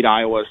guaranteed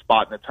Iowa a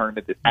spot in the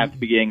tournament at the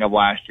beginning of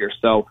last year.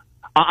 So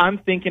I'm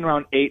thinking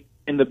around 8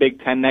 in the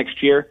Big Ten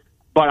next year,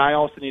 but I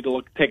also need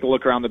to take a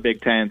look around the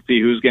Big Ten and see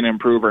who's going to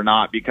improve or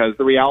not, because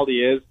the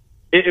reality is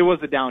it was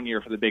a down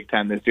year for the Big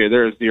Ten this year.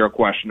 There is zero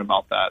question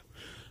about that.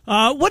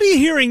 What are you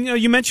hearing?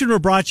 You mentioned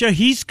Rebraca.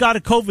 He's got a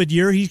COVID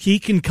year. He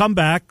can come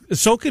back.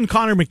 So can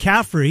Connor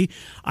McCaffrey.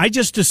 I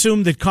just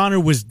assumed that Connor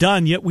was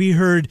done, yet we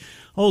heard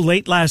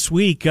late last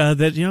week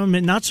that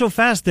not so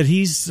fast that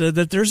he's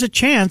that there's a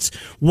chance.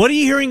 What are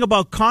you hearing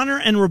about Connor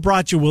and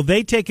Rebraca? Will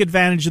they take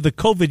advantage of the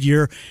COVID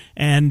year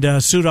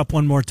and suit up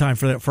one more time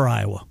for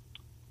Iowa?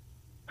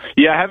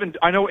 Yeah,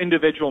 I know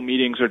individual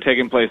meetings are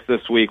taking place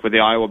this week with the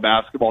Iowa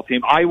basketball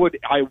team. I would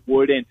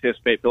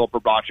anticipate Filip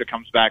Rebraca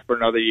comes back for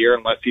another year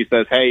unless he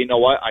says, hey, you know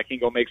what, I can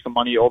go make some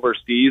money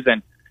overseas.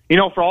 And,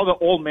 for all the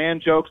old man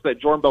jokes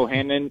that Jordan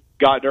Bohannon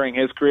got during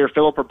his career,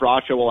 Filip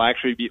Rebraca will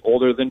actually be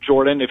older than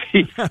Jordan if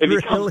he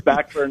Really? comes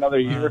back for another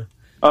year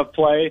of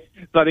play.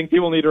 So I think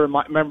people need to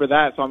remember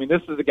that. So,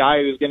 this is a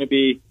guy who's going to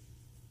be,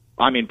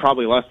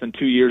 probably less than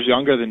 2 years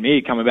younger than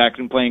me coming back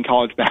and playing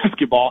college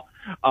basketball.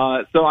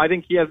 So I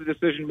think he has a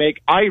decision to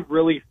make. I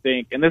really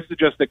think, and this is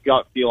just a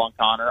gut feel on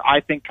Connor,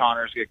 I think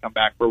Connor's going to come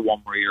back for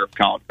one more year of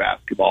college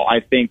basketball. I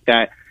think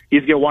that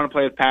he's going to want to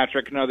play with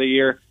Patrick another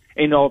year.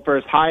 For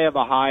as high of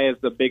a high as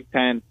the Big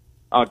Ten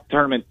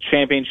tournament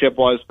championship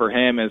was for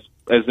him, as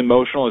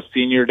emotional as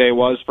senior day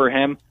was for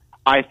him,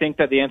 I think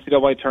that the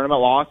NCAA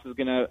tournament loss is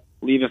going to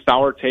leave a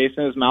sour taste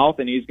in his mouth,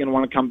 and he's going to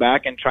want to come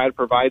back and try to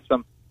provide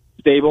some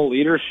stable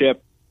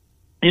leadership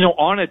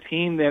on a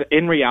team that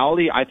in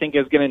reality I think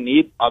is going to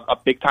need a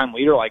big-time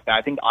leader like that.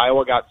 I think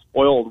Iowa got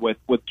spoiled with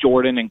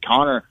Jordan and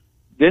Connor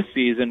this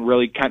season,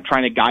 really kind of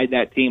trying to guide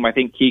that team. I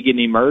think Keegan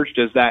emerged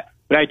as that,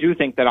 but I do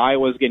think that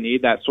Iowa's going to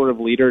need that sort of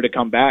leader to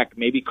come back.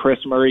 Maybe Chris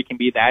Murray can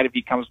be that if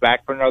he comes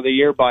back for another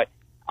year, but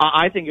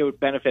I think it would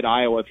benefit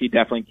Iowa if he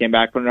definitely came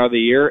back for another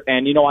year.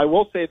 And, I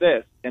will say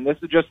this, and this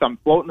is just, I'm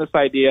floating this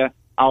idea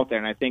out there,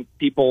 and I think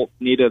people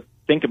need to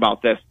think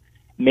about this.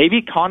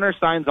 Maybe Connor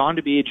signs on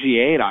to be a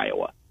GA at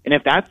Iowa. And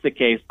if that's the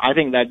case, I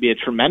think that'd be a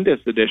tremendous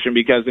addition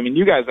because,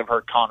 you guys have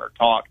heard Connor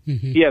talk.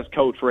 Mm-hmm. He has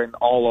coach written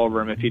all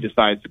over him if he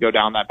decides to go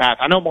down that path.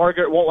 I know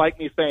Margaret won't like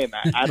me saying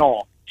that at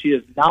all. She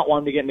does not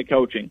want him to get into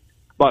coaching.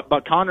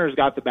 But Connor's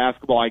got the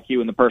basketball IQ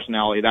and the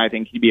personality that I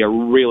think he'd be a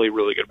really,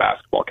 really good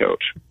basketball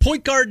coach.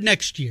 Point guard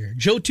next year.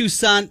 Joe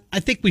Toussaint, I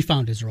think we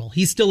found his role.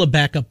 He's still a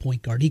backup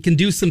point guard. He can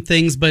do some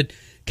things, but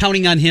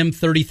counting on him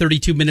 30,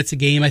 32 minutes a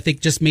game, I think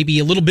just maybe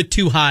a little bit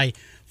too high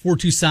for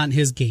Toussaint in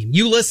his game.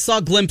 Ulis saw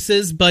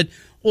glimpses, but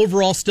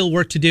overall still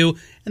work to do.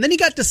 And then you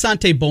got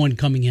Dasonte Bowen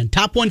coming in.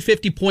 Top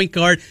 150 point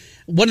guard.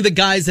 One of the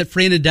guys that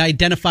Fran had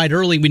identified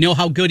early. We know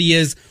how good he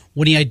is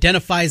when he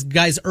identifies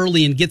guys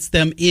early and gets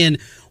them in.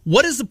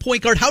 What is the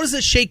point guard? How does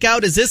this shake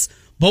out? Is this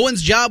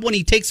Bowen's job when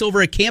he takes over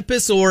a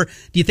campus, or do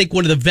you think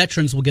one of the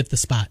veterans will get the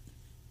spot?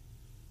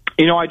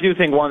 I do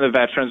think one of the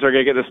veterans are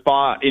going to get the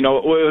spot.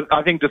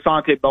 I think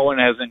Dasonte Bowen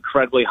has an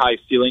incredibly high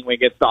ceiling when he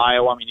gets to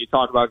Iowa. I mean, you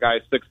talk about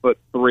guys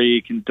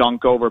 6'3", can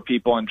dunk over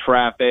people in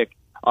traffic,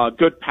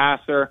 good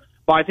passer.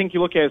 But I think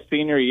you look at his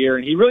senior year,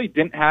 and he really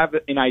didn't have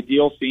an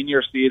ideal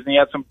senior season. He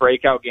had some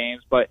breakout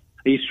games, but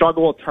he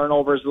struggled with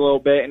turnovers a little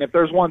bit. And if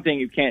there's one thing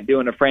you can't do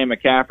in a Fran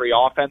McCaffery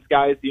offense,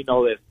 guys, you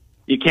know this.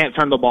 You can't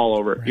turn the ball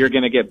over. Right. You're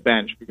going to get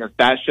benched because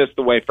that's just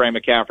the way Fran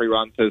McCaffery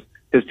runs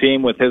his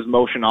team with his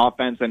motion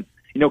offense. And,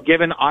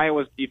 given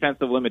Iowa's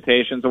defensive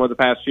limitations over the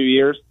past few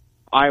years,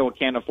 Iowa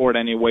can't afford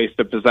any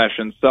wasted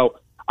possessions. So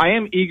I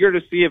am eager to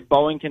see if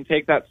Bowen can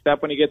take that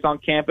step when he gets on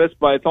campus,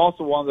 but it's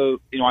also one of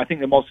the, I think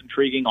the most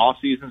intriguing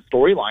offseason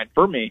storyline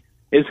for me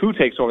is who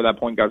takes over that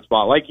point guard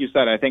spot. Like you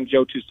said, I think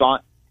Joe Toussaint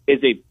is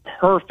a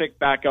perfect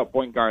backup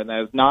point guard, and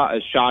that is not a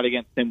shot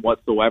against him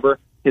whatsoever.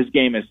 His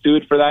game is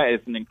suited for that.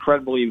 It's an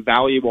incredibly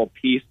valuable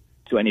piece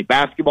to any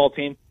basketball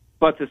team.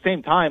 But at the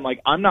same time,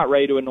 I'm not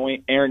ready to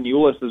anoint Aaron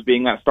Ulis as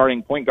being that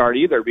starting point guard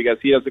either because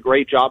he does a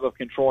great job of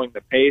controlling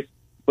the pace,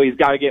 but he's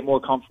got to get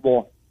more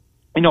comfortable,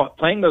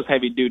 playing those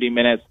heavy-duty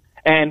minutes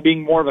and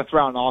being more of a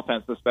threat on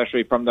offense,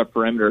 especially from the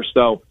perimeter.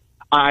 So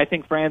I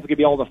think Fran's going to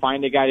be able to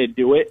find a guy to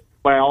do it,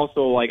 but I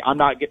also, I'm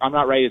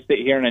not ready to sit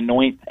here and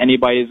anoint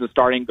anybody as a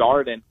starting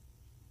guard. And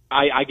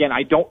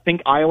I don't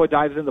think Iowa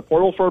dives in the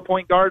portal for a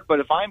point guard, but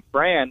if I'm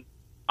Fran,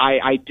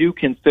 I do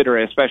consider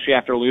it, especially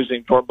after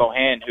losing Jordan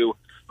Bohan, who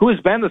has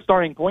been the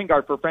starting point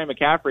guard for Fran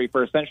McCaffery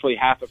for essentially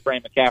half of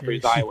Fran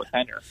McCaffery's Iowa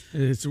tenure.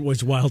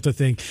 It's wild to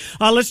think.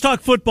 Let's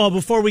talk football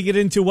before we get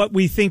into what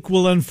we think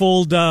will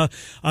unfold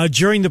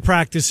during the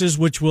practices,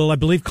 which will, I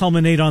believe,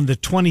 culminate on the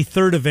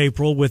 23rd of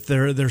April with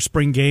their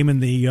spring game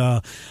and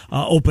the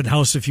open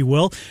house, if you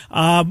will.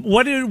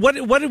 What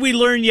did we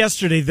learn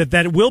yesterday?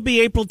 That it will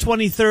be April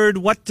 23rd?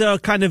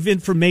 What kind of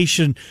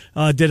information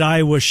did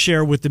Iowa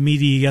share with the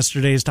media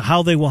yesterday as to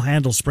how they will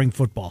handle spring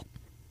football?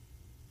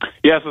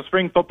 Yeah, so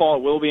spring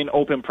football will be an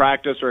open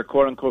practice or a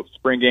quote-unquote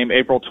spring game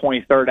April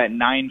 23rd at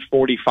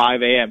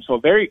 9:45 a.m. So a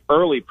very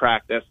early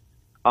practice.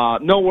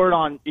 No word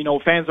on,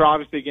 fans are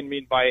obviously going to be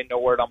invited, no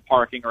word on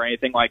parking or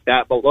anything like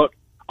that. But look,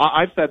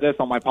 I've said this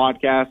on my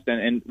podcast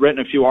and written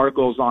a few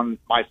articles on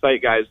my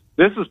site, guys.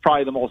 This is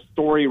probably the most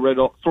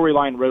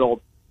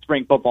storyline-riddled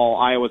spring football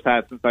Iowa's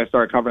had since I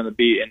started covering the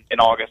beat in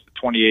August of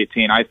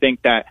 2018. I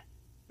think that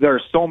there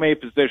are so many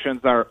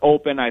positions that are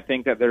open. I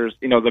think that there's,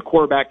 the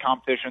quarterback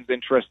competition's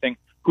interesting.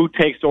 Who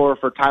takes over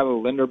for Tyler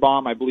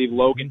Linderbaum? I believe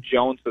Logan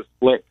Jones has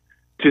split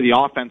to the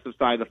offensive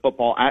side of the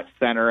football at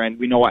center, and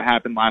we know what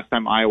happened last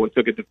time Iowa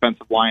took a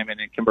defensive lineman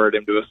and converted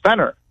him to a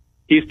center.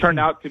 He's turned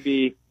out to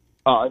be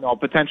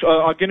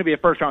potential going to be a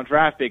first-round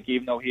draft pick,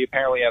 even though he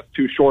apparently has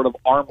too short of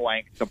arm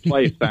length to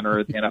play center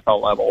at the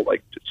NFL level.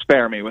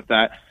 Spare me with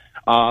that.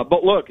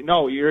 But look,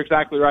 no, you're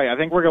exactly right. I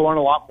think we're going to learn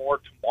a lot more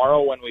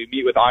tomorrow when we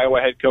meet with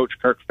Iowa head coach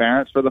Kirk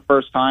Ferentz for the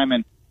first time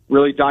and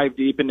really dive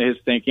deep into his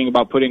thinking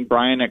about putting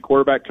Brian at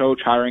quarterback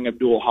coach, hiring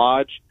Abdul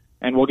Hodge,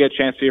 and we'll get a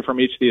chance to hear from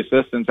each of the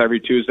assistants every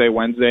Tuesday,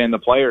 Wednesday, and the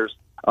players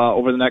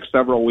over the next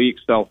several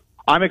weeks. So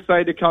I'm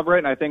excited to cover it,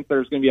 and I think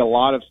there's going to be a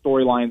lot of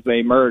storylines that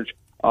emerge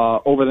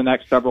over the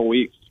next several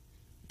weeks.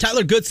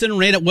 Tyler Goodson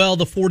ran it well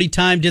the 40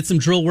 time, did some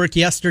drill work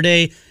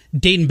yesterday.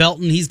 Dayton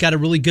Belton, he's got a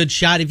really good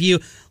shot. If you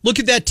look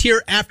at that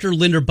tier after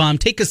Linderbaum,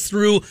 take us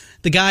through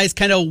the guys,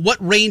 kind of what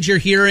range you're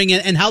hearing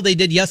and how they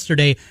did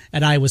yesterday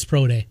at Iowa's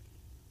Pro Day.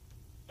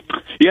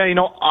 Yeah,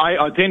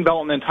 Dayton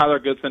Belton and Tyler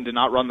Goodson did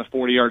not run the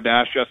 40-yard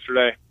dash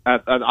yesterday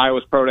at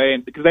Iowa's Pro Day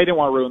because they didn't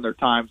want to ruin their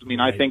times. I mean,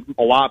 right. I think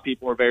a lot of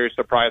people were very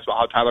surprised about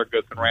how Tyler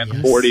Goodson ran the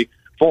 40,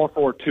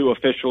 4.42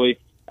 officially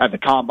at the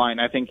Combine.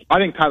 I think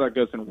Tyler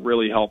Goodson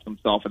really helped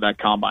himself at that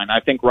Combine.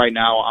 I think right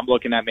now I'm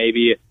looking at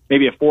maybe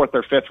a fourth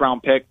or fifth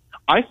round pick.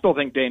 I still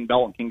think Dayton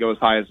Belton can go as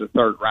high as the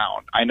third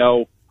round.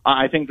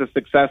 I think the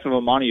success of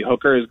Amani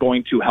Hooker is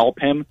going to help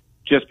him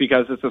just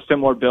because it's a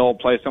similar build,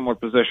 play similar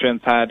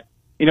positions, had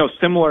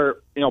similar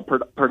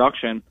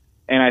production,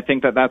 and I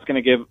think that that's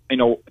going to give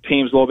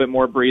teams a little bit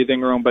more breathing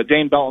room. But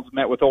Dayton Belton's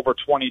met with over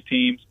 20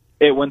 teams.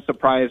 It wouldn't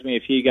surprise me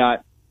if he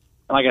got,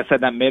 like I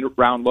said, that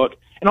mid-round look.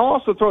 And I'll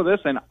also throw this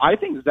in. I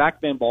think Zach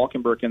Van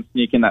Valkenburg can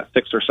sneak in that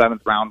 6th or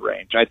 7th round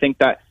range. I think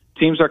that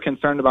teams are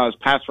concerned about his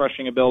pass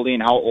rushing ability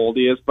and how old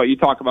he is, but you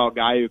talk about a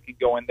guy who can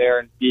go in there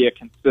and be a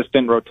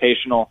consistent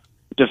rotational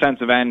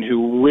defensive end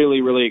who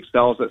really, really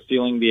excels at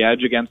sealing the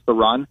edge against the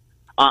run.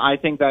 I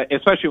think that,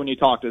 especially when you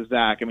talk to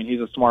Zach, I mean,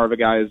 he's as smart of a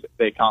guy as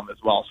they come as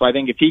well. So I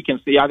think if he can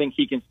see, I think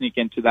he can sneak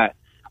into that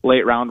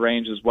late round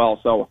range as well.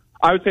 So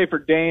I would say for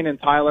Dane and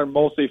Tyler,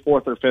 mostly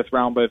 4th or 5th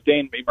round, but if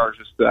Dane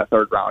emerges to that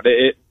 3rd round,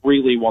 it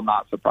really will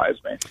not surprise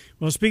me.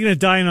 Well, speaking of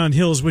dying on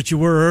hills, which you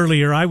were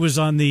earlier, I was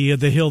on the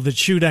hill that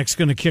Shudak's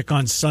going to kick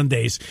on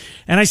Sundays,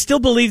 and I still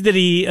believe that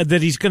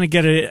he's going to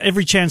get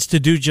every chance to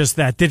do just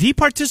that. Did he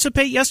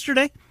participate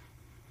yesterday?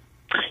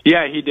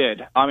 Yeah, he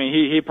did. I mean,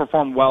 he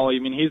performed well. I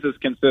mean, he's as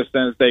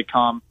consistent as they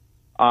come.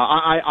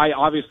 I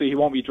obviously he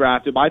won't be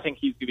drafted, but I think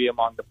he's going to be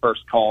among the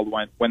first called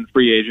when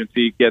free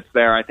agency gets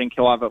there. I think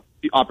he'll have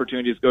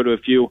opportunities to go to a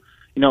few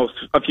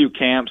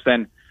camps,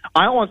 and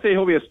I don't want to say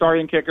he'll be a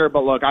starting kicker,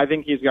 but look, I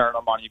think he's got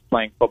no money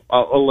playing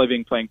a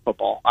living playing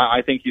football.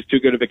 I think he's too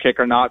good of a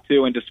kicker not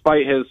to, and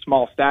despite his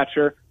small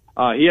stature,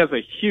 he has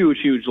a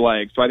huge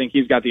leg, so I think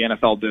he's got the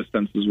NFL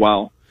distance as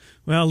well.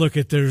 Well, look,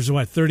 there's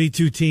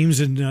 32 teams,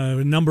 and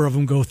a number of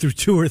them go through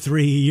 2 or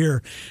 3 a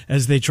year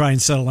as they try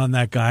and settle on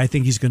that guy. I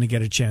think he's going to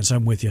get a chance.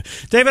 I'm with you.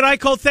 David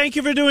Eichholt, thank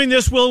you for doing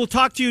this. We'll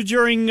talk to you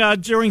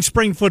during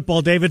spring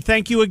football, David.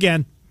 Thank you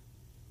again.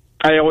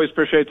 I always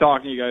appreciate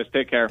talking to you guys.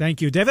 Take care.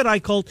 Thank you. David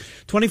Eichholt,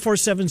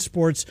 24/7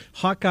 Sports,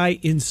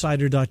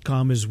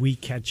 HawkeyeInsider.com as we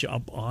catch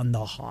up on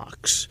the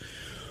Hawks.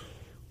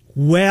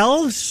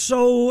 Well,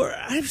 so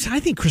I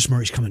think Chris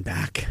Murray's coming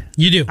back.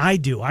 You do? I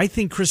do. I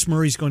think Chris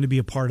Murray's going to be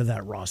a part of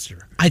that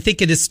roster. I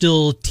think it is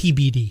still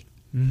TBD.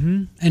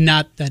 Mm-hmm. And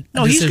not that...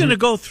 No, he's going to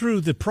go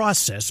through the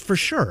process for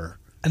sure.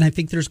 And I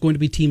think there's going to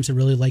be teams that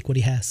really like what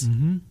he has.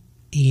 Mm-hmm.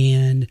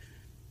 And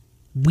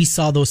we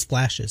saw those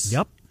flashes.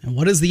 Yep. And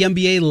what does the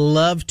NBA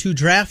love to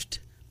draft?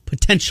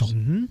 Potential.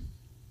 Mm-hmm.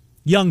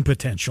 Young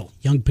potential.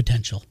 Young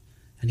potential.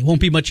 And he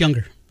won't be much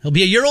younger. He'll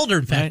be a year older,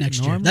 in fact,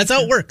 next year. That's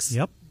how it works.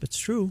 Yep, it's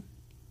true.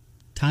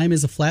 Time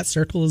is a flat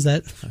circle, is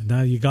that?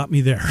 Now you got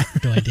me there.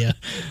 No idea.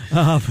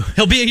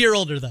 He'll be a year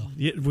older, though.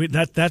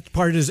 That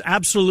part is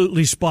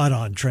absolutely spot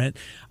on, Trent.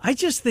 I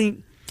just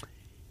think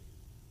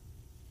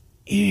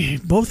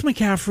both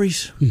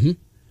McCaffreys,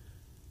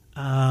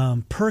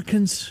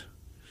 Perkins,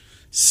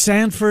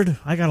 Sanford,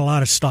 I got a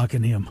lot of stock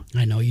in him.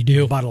 I know you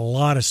do. Bought a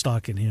lot of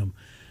stock in him.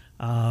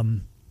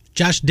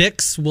 Josh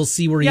Dix, we'll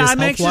see where he is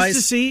health-wise. I'm anxious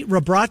to see.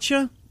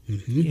 Rabracha.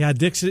 Mm-hmm. Yeah,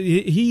 Dix,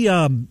 he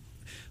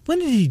when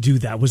did he do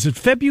that? Was it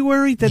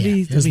February? That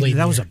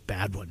was a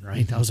bad one, right?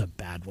 Mm-hmm. That was a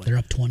bad one. They're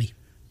up 20.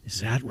 Is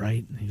that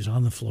right? He was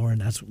on the floor,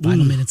 and that's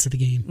final minutes of the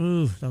game.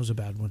 Ooh, that was a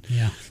bad one.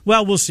 Yeah.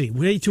 Well, we'll see.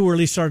 Way too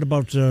early start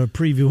about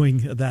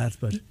previewing that,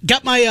 but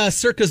got my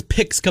Circa's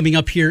picks coming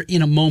up here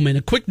in a moment.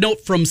 A quick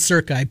note from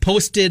Circa: I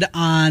posted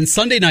on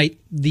Sunday night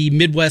the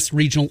Midwest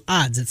regional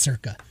odds at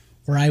Circa,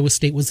 where Iowa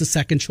State was the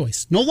second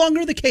choice. No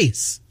longer the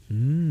case.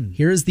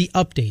 Here is the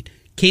update.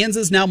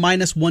 Kansas now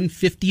minus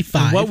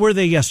 155. And what were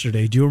they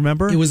yesterday? Do you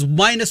remember? It was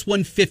minus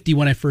 150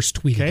 when I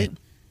first tweeted it.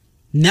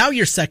 Now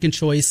your second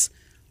choice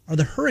are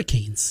the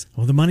Hurricanes.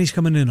 Oh, the money's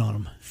coming in on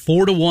them.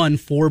 4-1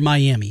 for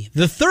Miami.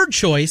 The third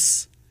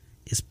choice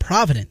is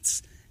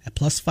Providence at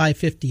plus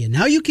 550. And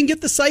now you can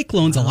get the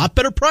Cyclones a lot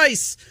better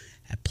price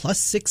at plus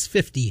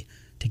 650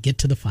 to get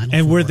to the Final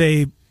And Four. were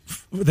they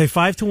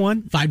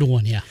 5-1?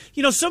 5-1, yeah.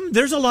 You know,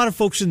 there's a lot of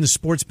folks in the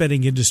sports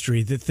betting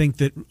industry that think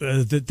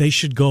that they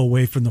should go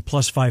away from the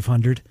plus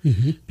 500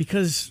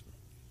 because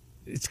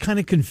it's kind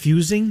of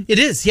confusing. It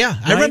is, yeah.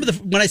 Right? I remember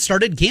when I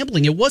started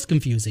gambling, it was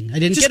confusing. I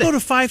didn't just get it.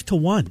 Just go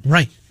to 5-1.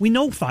 Right. We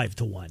know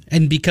 5-1.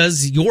 And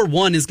because your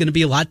one is going to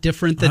be a lot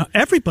different than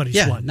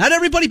everybody's one. Not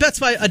everybody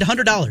bets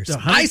 $100.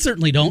 I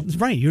certainly don't.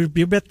 Right. You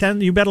bet 10.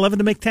 You bet 11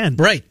 to make 10.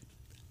 Right.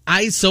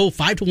 So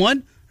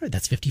 5-1. Right,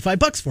 that's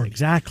 $55 for you.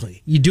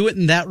 Exactly. You do it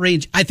in that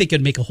range, I think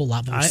it'd make a whole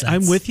lot more sense.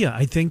 I'm with you.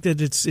 I think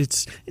that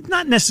it's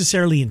not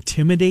necessarily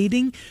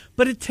intimidating,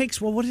 but it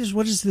takes. Well, what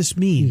does this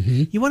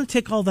mean? You want to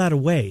take all that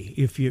away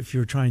if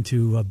you're trying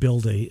to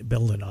build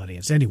an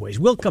audience. Anyways,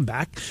 we'll come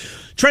back.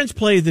 Trent's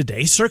Play of the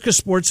Day. Circus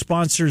Sports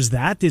sponsors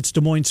that. It's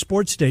Des Moines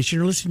Sports Station.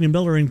 You're listening to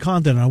Miller and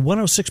Condon on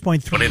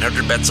 106.3.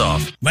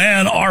 1-800-BETS-OFF.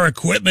 Man, our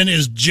equipment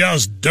is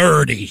just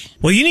dirty.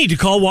 Well, you need to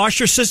call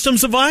Washer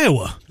Systems of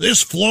Iowa.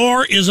 This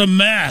floor is a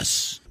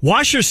mess.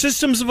 Washer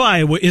Systems of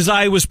Iowa is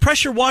Iowa's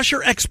pressure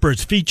washer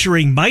experts,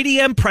 featuring Mighty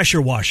M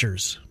pressure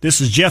washers. This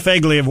is Jeff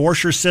Egley of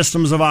Washer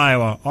Systems of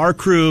Iowa. Our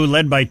crew,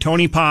 led by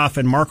Tony Poff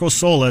and Marco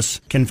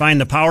Solis, can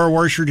find the power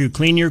washer to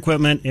clean your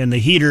equipment and the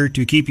heater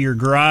to keep your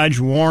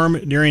garage warm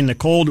during the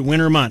cold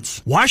winter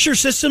months. Washer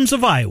Systems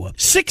of Iowa,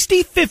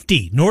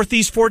 6050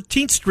 Northeast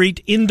 14th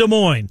Street in Des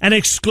Moines, an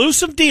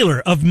exclusive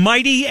dealer of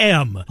Mighty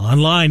M.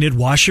 Online at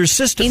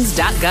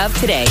washersystems.gov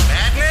today.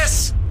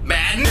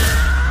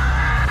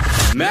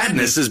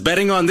 Madness is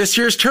betting on this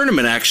year's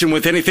tournament action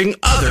with anything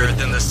other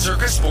than the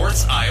Circus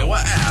Sports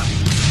Iowa app.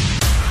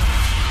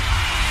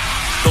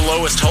 The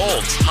lowest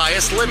holds,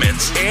 highest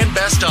limits, and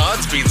best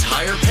odds means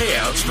higher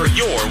payouts for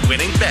your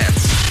winning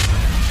bets.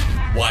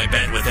 Why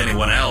bet with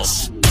anyone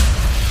else?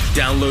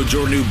 Download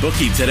your new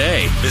bookie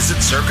today. Visit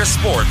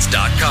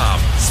circusports.com.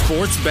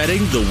 Sports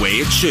betting the way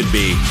it should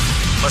be.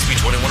 Must be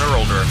 21 or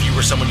older. If you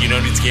or someone you know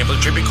needs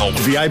gambling treatment, call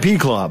VIP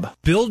Club.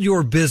 Build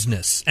your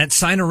business. At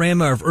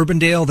Signorama of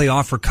Urbandale, they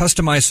offer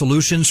customized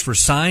solutions for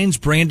signs,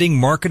 branding,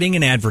 marketing,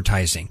 and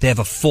advertising. They have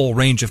a full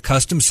range of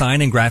custom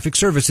sign and graphic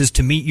services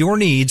to meet your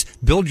needs,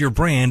 build your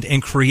brand,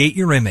 and create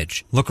your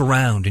image. Look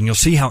around and you'll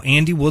see how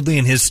Andy Woodley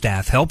and his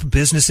staff help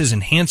businesses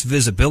enhance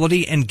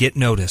visibility and get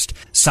noticed.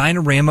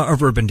 Signorama of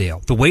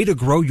Urbandale, the way to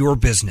grow your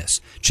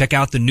business. Check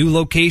out the new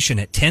location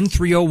at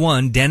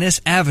 10301 Dennis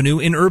Avenue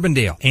in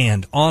Urbandale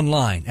and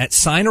online at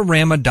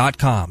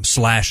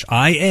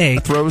signorama.com/IA.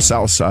 Throw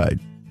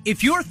Southside.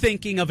 If you're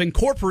thinking of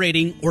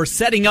incorporating or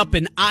setting up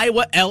an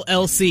Iowa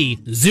LLC,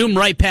 zoom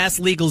right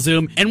past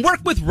LegalZoom and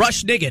work with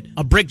Rush Niggett,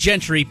 a Brick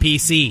Gentry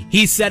PC.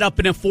 He's set up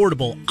an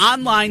affordable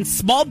online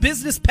small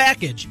business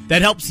package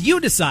that helps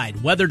you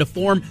decide whether to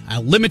form a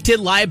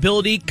limited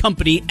liability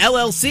company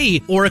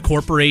LLC or a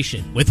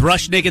corporation. With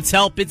Rush Niggett's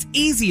help, it's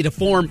easy to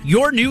form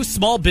your new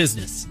small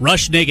business.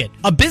 Rush Niggett,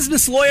 a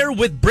business lawyer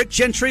with Brick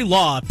Gentry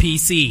Law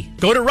PC.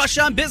 Go to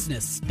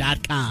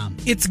rushonbusiness.com.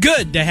 It's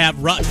good to have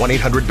Rush.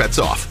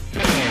 1-800-BETS-OFF.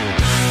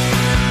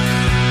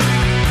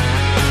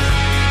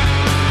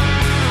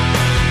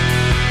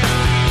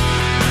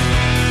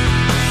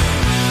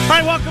 All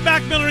right, welcome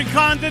back, Miller and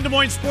Condon, Des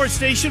Moines Sports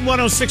Station,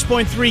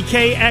 106.3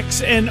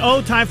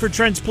 KXNO. Time for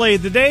Trent's Play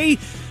of the Day.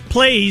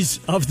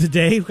 Plays of the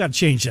day. We've got to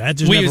change that.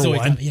 There's never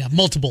one.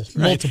 Multiple.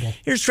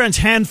 Here's Trent's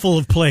handful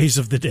of plays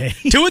of the day.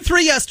 2 and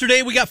 3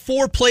 yesterday. We got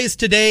 4 plays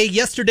today.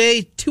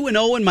 Yesterday,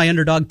 2-0 in my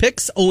underdog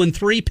picks.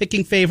 0-3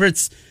 picking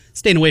favorites.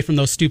 Staying away from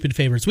those stupid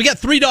favorites. We got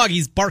 3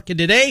 doggies barking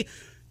today.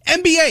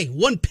 NBA,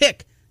 1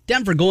 pick.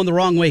 Denver going the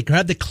wrong way.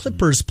 Grab the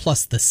Clippers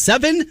plus the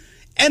 7.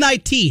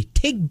 NIT,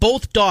 take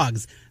both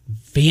dogs.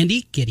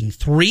 Vandy getting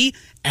 3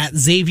 at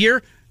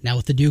Xavier, now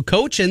with the new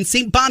coach, and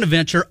St.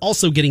 Bonaventure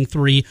also getting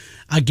 3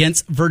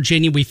 against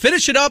Virginia. We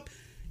finish it up.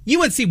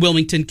 UNC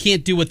Wilmington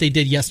can't do what they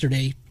did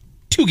yesterday.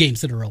 2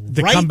 games in a row.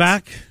 The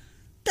comeback?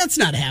 That's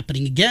not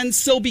happening again.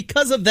 So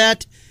because of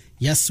that,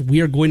 yes,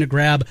 we are going to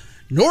grab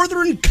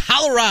Northern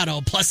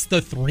Colorado plus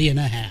the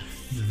 3.5.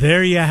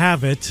 There you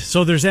have it.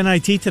 So there's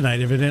NIT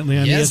tonight, evidently,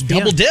 on ESPN.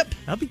 Double dip.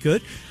 That'll be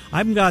good.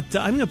 I'm going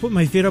to put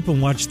my feet up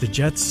and watch the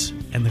Jets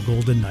and the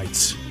Golden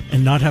Knights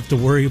and not have to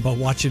worry about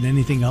watching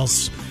anything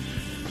else.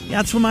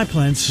 Yeah, that's what my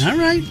plans. All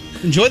right.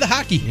 Enjoy the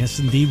hockey. Yes,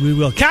 indeed, we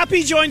will.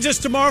 Cappy joins us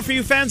tomorrow for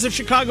you fans of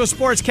Chicago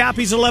sports.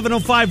 Cappy's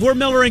 11:05. We're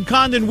Miller and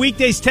Condon,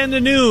 weekdays 10 to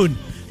noon.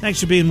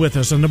 Thanks for being with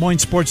us on Des Moines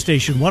Sports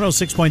Station,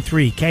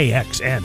 106.3 KXN.